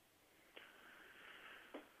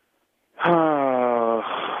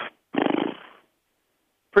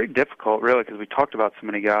 Pretty difficult, really, because we talked about so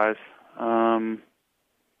many guys. I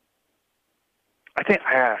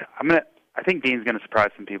think Dean's going to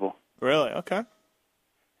surprise some people. Really? Okay.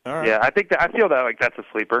 All right. Yeah, I feel that like that's a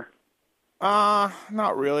sleeper.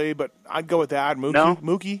 Not really, but I'd go with that. Mookie. No?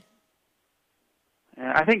 Mookie.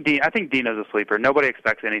 I think Dino's a sleeper. Nobody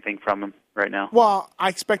expects anything from him right now. Well, I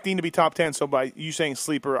expect Dean to be top 10, so by you saying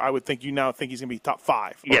sleeper, I would think you now think he's going to be top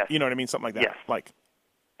 5. Or, yes. You know what I mean? Something like that. Yes. Like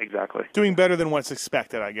exactly. Doing better than what's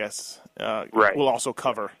expected, I guess, right. will also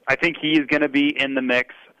cover. I think he is going to be in the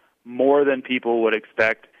mix more than people would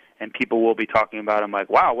expect, and people will be talking about him like,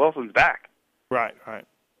 wow, Wilson's back. Right.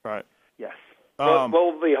 Yes. What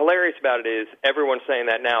will be hilarious about it is everyone's saying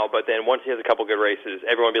that now, but then once he has a couple good races,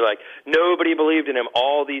 everyone will be like, nobody believed in him,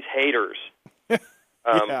 all these haters.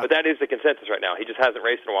 But that is the consensus right now. He just hasn't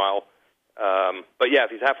raced in a while. But, yeah, if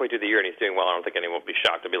he's halfway through the year and he's doing well, I don't think anyone will be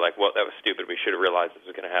shocked. They'll be like, well, that was stupid. We should have realized this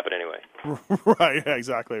was going to happen anyway. Right,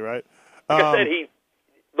 exactly, right. Like I said,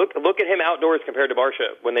 look at him outdoors compared to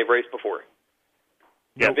Barcia when they've raced before.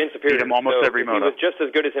 He's been superior. Beat him almost every moto. If he was just as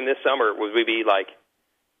good as him this summer, would we be like,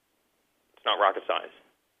 it's not rocket science.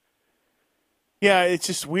 Yeah, it's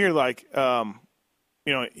just weird. Like,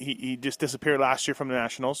 he just disappeared last year from the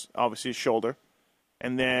Nationals, obviously his shoulder.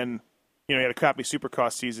 And then, he had a crappy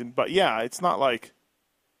Supercross season. But, yeah, it's not like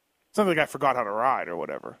I forgot how to ride or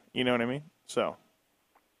whatever. You know what I mean? So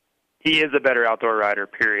he is a better outdoor rider,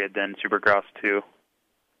 period, than Supercross 2.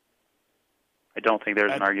 I don't think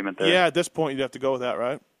there's an argument there. Yeah, at this point, you'd have to go with that,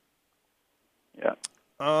 right?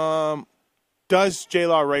 Yeah. Does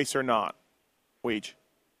J-Law race or not? Weege.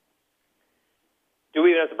 Do we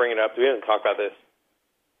even have to bring it up? Do we have to talk about this?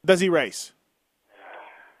 Does he race?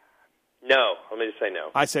 No. Let me just say no.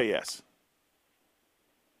 I say yes.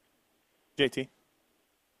 JT?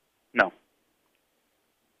 No.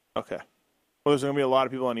 Okay. Well, there's going to be a lot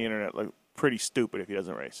of people on the internet like pretty stupid if he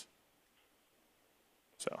doesn't race.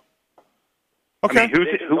 So. Okay. I mean,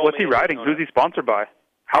 what's he riding? Who's he sponsored by?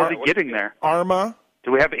 How is he getting there? Arma.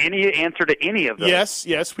 Do we have any answer to any of those?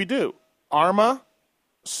 Yes, we do. Arma,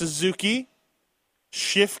 Suzuki,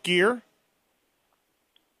 Shift Gear,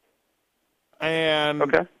 and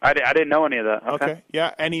okay. I didn't know any of that. Okay.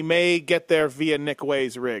 Yeah, and he may get there via Nick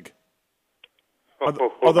Way's rig.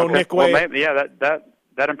 Although okay. Nick Way, well, maybe,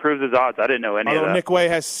 that improves his odds. I didn't know any of that. Although Nick Way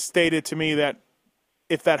has stated to me that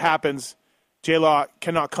if that happens, J-Law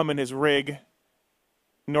cannot come in his rig,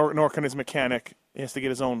 nor can his mechanic. He has to get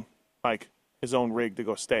his own rig to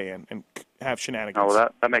go stay in and have shenanigans. Oh, well,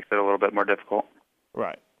 that makes it a little bit more difficult.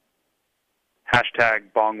 Right.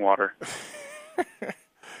 Hashtag bong water.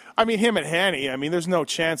 I mean, him and Hanny, there's no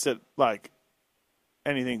chance that,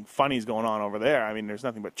 anything funny's going on over there. There's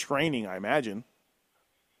nothing but training, I imagine.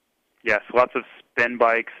 Yes, lots of spin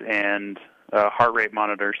bikes and heart rate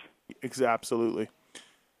monitors. Absolutely.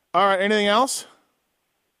 All right, anything else?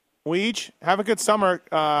 Weege, have a good summer.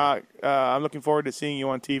 I'm looking forward to seeing you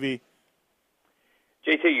on TV.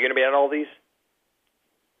 JT, you going to be at all these?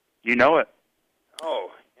 You know it. Oh,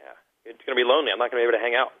 yeah. It's going to be lonely. I'm not going to be able to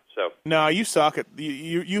hang out. So. No, you suck at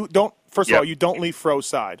you don't. First of all, you don't leave Fro's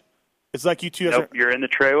side. It's like you two. Nope, you're in the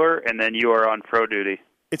trailer, and then you are on Fro duty.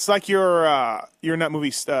 It's like you're in that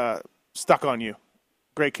movie Stuck on You,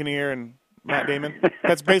 Greg Kinnear and Matt Damon.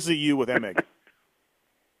 That's basically you with Emig.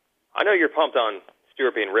 I know you're pumped on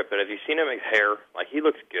Stuart being ripped, but have you seen Emig's hair? He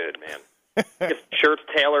looks good, man. His shirt's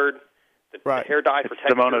tailored. The hair dye for texture.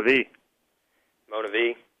 The Mona V. Mona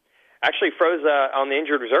V. Actually, Fro's on the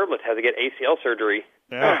injured reserve list. Had to get ACL surgery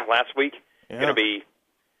last week. Going to be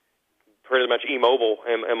pretty much immobile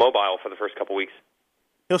for the first couple weeks.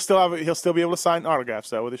 He'll still be able to sign autographs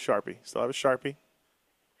though with his Sharpie. Still have his Sharpie.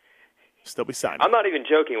 Still be signing. I'm not even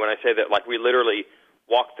joking when I say that. We literally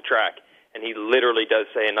walk the track, and he literally does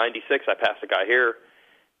say, "In '96, I passed a guy here.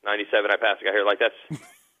 '97, I passed a guy here."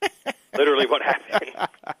 That's literally what happened.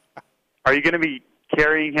 Are you going to be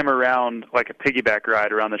carrying him around like a piggyback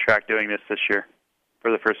ride around the track doing this year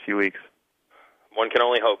for the first few weeks? One can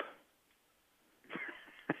only hope.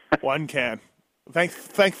 One can.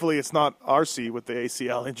 Thankfully, it's not RC with the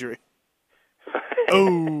ACL injury.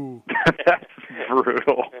 Oh, that's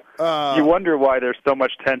brutal. You wonder why there's so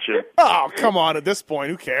much tension. Oh, come on! At this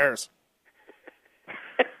point, who cares?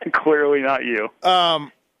 Clearly not you.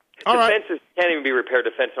 All right. Fences can't even be repaired.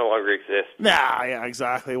 The fence no longer exists. Nah, yeah,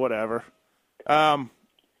 exactly. Whatever.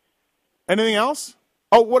 Anything else?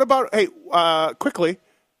 Oh, what about? Hey, quickly.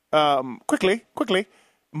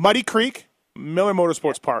 Muddy Creek, Miller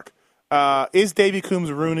Motorsports Park. Is Davey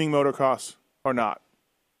Coombs ruining motocross or not?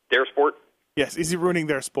 Their sport? Yes. Is he ruining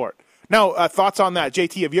their sport? Now, thoughts on that,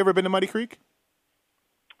 JT? Have you ever been to Muddy Creek?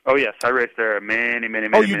 Oh yes, I raced there many.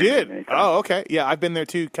 Oh, you did? Many oh, okay. Yeah, I've been there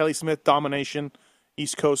too. Kelly Smith Domination,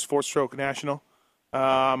 East Coast 4-Stroke National.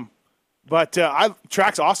 But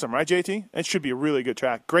track's awesome, right, JT? It should be a really good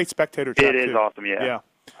track. Great spectator track. It is awesome, yeah.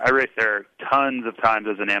 I raced there tons of times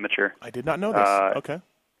as an amateur. I did not know this. Okay.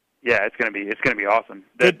 Yeah, it's gonna be awesome.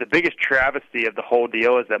 The biggest travesty of the whole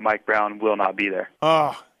deal is that Mike Brown will not be there.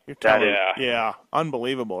 Oh, you're telling me. Yeah. Yeah,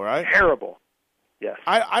 unbelievable, right? Terrible. Yes.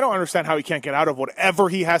 I don't understand how he can't get out of whatever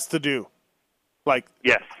he has to do. Like,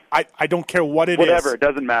 Yes. I don't care what it is. Whatever, it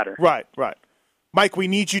doesn't matter. Right. Mike, we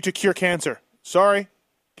need you to cure cancer. Sorry,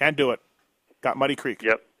 can't do it. Got Muddy Creek.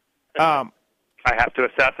 Yep. I have to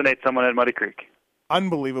assassinate someone at Muddy Creek.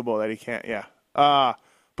 Unbelievable that he can't, yeah.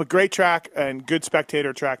 But great track and good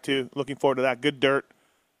spectator track, too. Looking forward to that. Good dirt.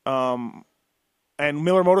 And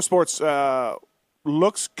Miller Motorsports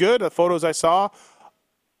looks good. The photos I saw,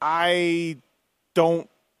 I don't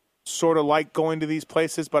sort of like going to these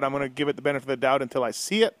places, but I'm going to give it the benefit of the doubt until I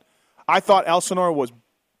see it. I thought Elsinore was,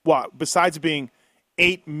 besides being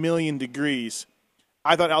 8 million degrees,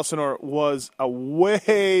 I thought Elsinore was a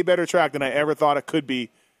way better track than I ever thought it could be,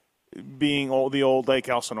 being the old Lake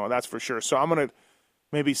Elsinore, that's for sure. So I'm going to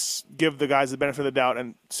maybe give the guys the benefit of the doubt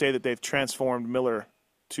and say that they've transformed Miller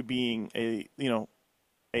to being a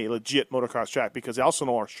legit motocross track, because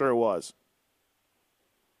Elsinore sure was.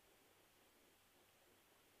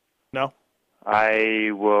 No?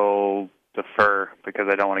 I will defer because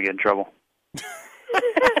I don't want to get in trouble.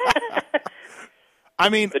 I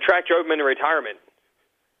mean, The track drove him into retirement.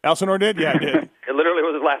 Elsinore did? Yeah, it did. It literally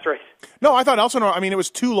was his last race. No, I thought Elsinore, it was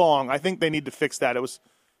too long. I think they need to fix that. It was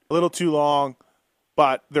a little too long,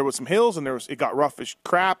 but there was some hills and it got rough as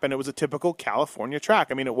crap, and it was a typical California track.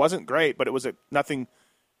 I mean, it wasn't great, but it was nothing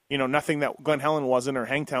that Glen Helen wasn't or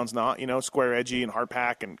Hangtown's not, square edgy and hard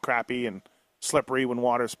pack and crappy and slippery when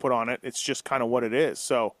water's put on it. It's just kind of what it is.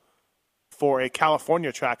 So for a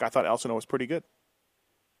California track, I thought Elsinore was pretty good.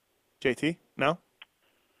 JT? No?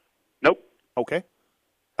 Nope. Okay.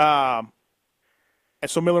 And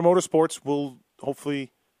so Miller Motorsports will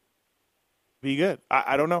hopefully be good.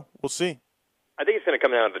 I don't know. We'll see. I think it's going to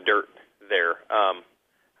come down to the dirt there.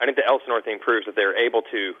 I think the Elsinore thing proves that they're able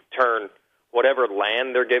to turn whatever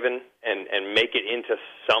land they're given and make it into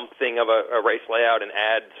something of a race layout and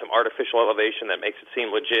add some artificial elevation that makes it seem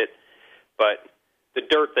legit. But the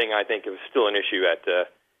dirt thing, I think, is still an issue at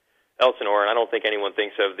Elsinore, and I don't think anyone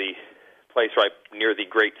thinks of the place right near the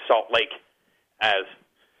Great Salt Lake as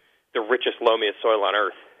the richest, loamiest soil on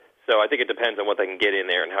earth. So I think it depends on what they can get in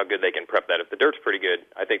there and how good they can prep that. If the dirt's pretty good,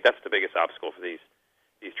 I think that's the biggest obstacle for these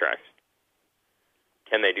tracks.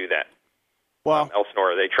 Can they do that? Well,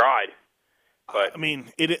 Elsinore, they tried. But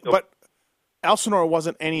but Elsinore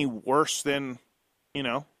wasn't any worse than,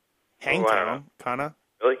 Hangtown, kind of.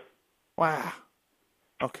 Really? Wow.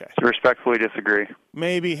 Okay. Respectfully disagree.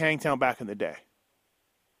 Maybe Hangtown back in the day.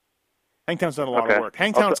 Hangtown's done a lot Okay. of work.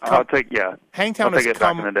 Hangtown I'll take it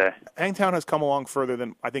back in the day. Hangtown has come along further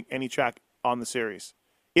than I think any track on the series.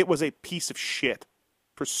 It was a piece of shit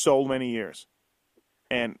for so many years,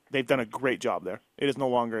 and they've done a great job there. It is no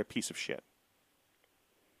longer a piece of shit.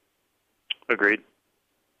 Agreed.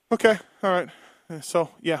 Okay, all right. So,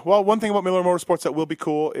 yeah, well, one thing about Miller Motorsports that will be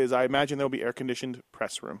cool is I imagine there will be air-conditioned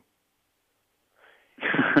press room.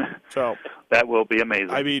 So that will be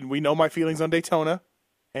amazing. I mean, we know my feelings on Daytona,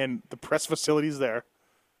 and the press facility's there.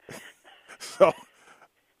 So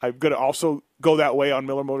I'm going to also go that way on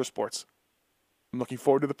Miller Motorsports. I'm looking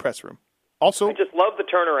forward to the press room. Also, I just love the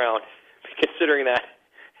turnaround, considering that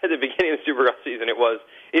at the beginning of the Supercross season it was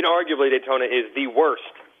inarguably Daytona is the worst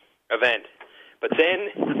event. But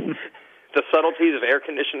then the subtleties of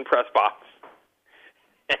air-conditioned press box,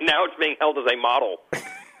 and now it's being held as a model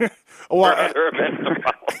for other events.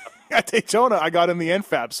 At Daytona, I got in the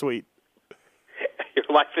NFAB suite. Your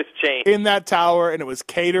life has changed. In that tower, and it was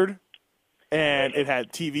catered, and it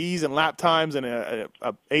had TVs and lap times and a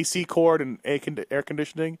AC cord and air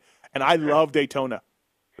conditioning, and I love Daytona.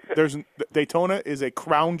 Daytona is a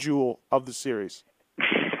crown jewel of the series.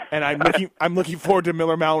 And I'm looking forward to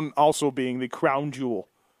Miller Mountain also being the crown jewel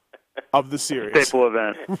of the series. Staple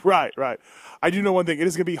event. Right. I do know one thing. It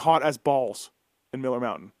is going to be hot as balls in Miller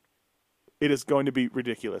Mountain. It is going to be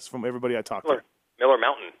ridiculous from everybody I talk to. Miller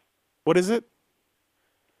Mountain. What is it?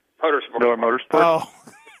 Motorsport. Miller Motorsport. Oh,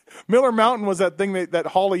 Miller Mountain was that thing that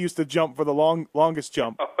Hawley used to jump for the longest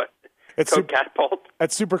jump. Catapult. At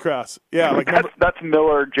Supercross. Yeah, like that's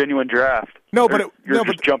Miller Genuine Draft. No, but you're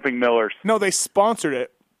just jumping Millers. No, they sponsored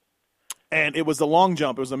it. And it was the long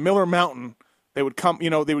jump. It was a Miller Mountain. They would come, they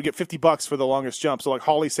would get $50 for the longest jump. So like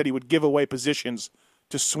Hawley said, he would give away positions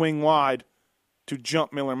to swing wide to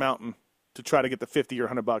jump Miller Mountain to try to get the $50 or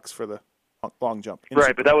 $100 for the long jump.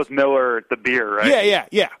 Right, but that was Miller the beer, right?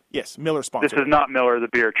 Yeah. Yes, Miller sponsored. This is not Miller the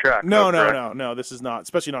beer track. No, this is not,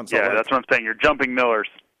 especially not in Salt Lake. That's what I'm saying. You're jumping Millers.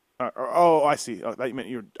 I see.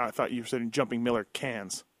 I thought you were saying jumping Miller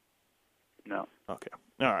cans. No. Okay.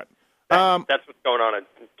 All right. That's what's going on at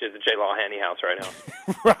the J. Law Handy house right now.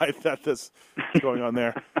 Right, that's going on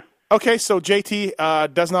there. Okay, so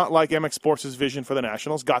JT does not like MX Sports' vision for the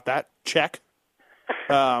Nationals. Got that. Check.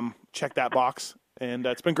 Check that box. And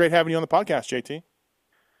it's been great having you on the podcast, JT.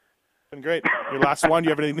 Been great. Your last one, do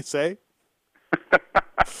you have anything to say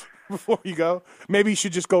before you go? Maybe you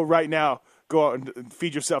should just go right now. Go out and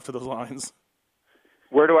feed yourself to those lines.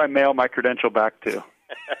 Where do I mail my credential back to?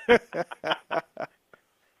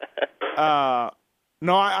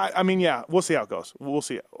 No, I mean, yeah, we'll see how it goes. We'll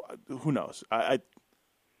see. Who knows?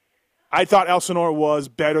 I thought Elsinore was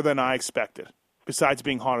better than I expected, besides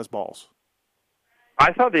being hot as balls.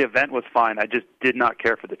 I thought the event was fine. I just did not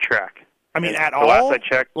care for the track. I mean, and at the all? last I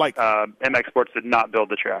checked, MX Sports did not build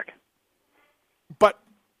the track. But,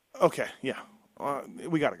 okay, yeah.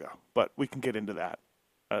 We got to go. But we can get into that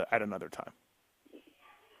at another time.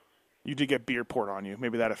 You did get beer poured on you.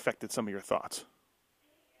 Maybe that affected some of your thoughts.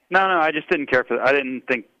 No, I just didn't care for it. I didn't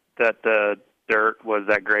think that the dirt was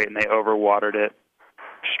that great, and they overwatered it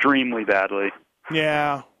extremely badly.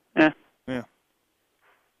 Yeah. Yeah.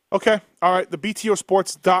 Okay. All right. The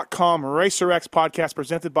BTOsports.com RacerX podcast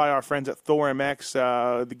presented by our friends at Thor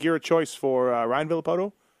MX. The gear of choice for Ryan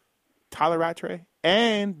Villapoto, Tyler Rattray,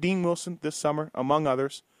 and Dean Wilson this summer, among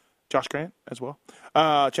others. Josh Grant as well.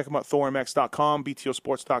 Check them out, ThorMX.com,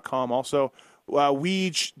 BTOsports.com. Also,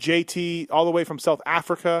 Weege, JT, all the way from South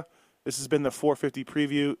Africa. This has been the 450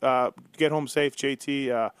 preview. Get home safe,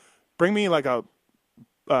 JT. Bring me like a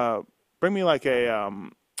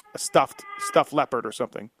stuffed leopard or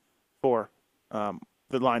something for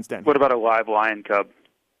the lion's den. What about a live lion cub?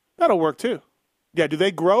 That'll work too. Yeah. Do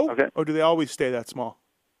they grow, okay, or do they always stay that small?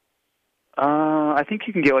 I think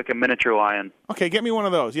you can get like a miniature lion. Okay, get me one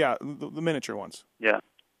of those. Yeah, the miniature ones. Yeah.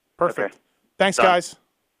 Perfect. Okay. Thanks, Done. guys.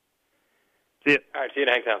 See you. All right, see you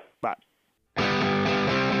in Hangtown. Bye.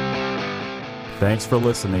 Thanks for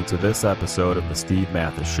listening to this episode of The Steve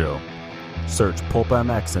Mathis Show. Search Pulp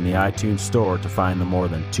MX in the iTunes Store to find the more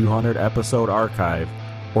than 200 episode archive,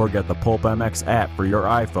 or get the Pulp MX app for your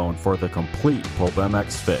iPhone for the complete Pulp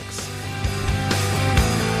MX fix.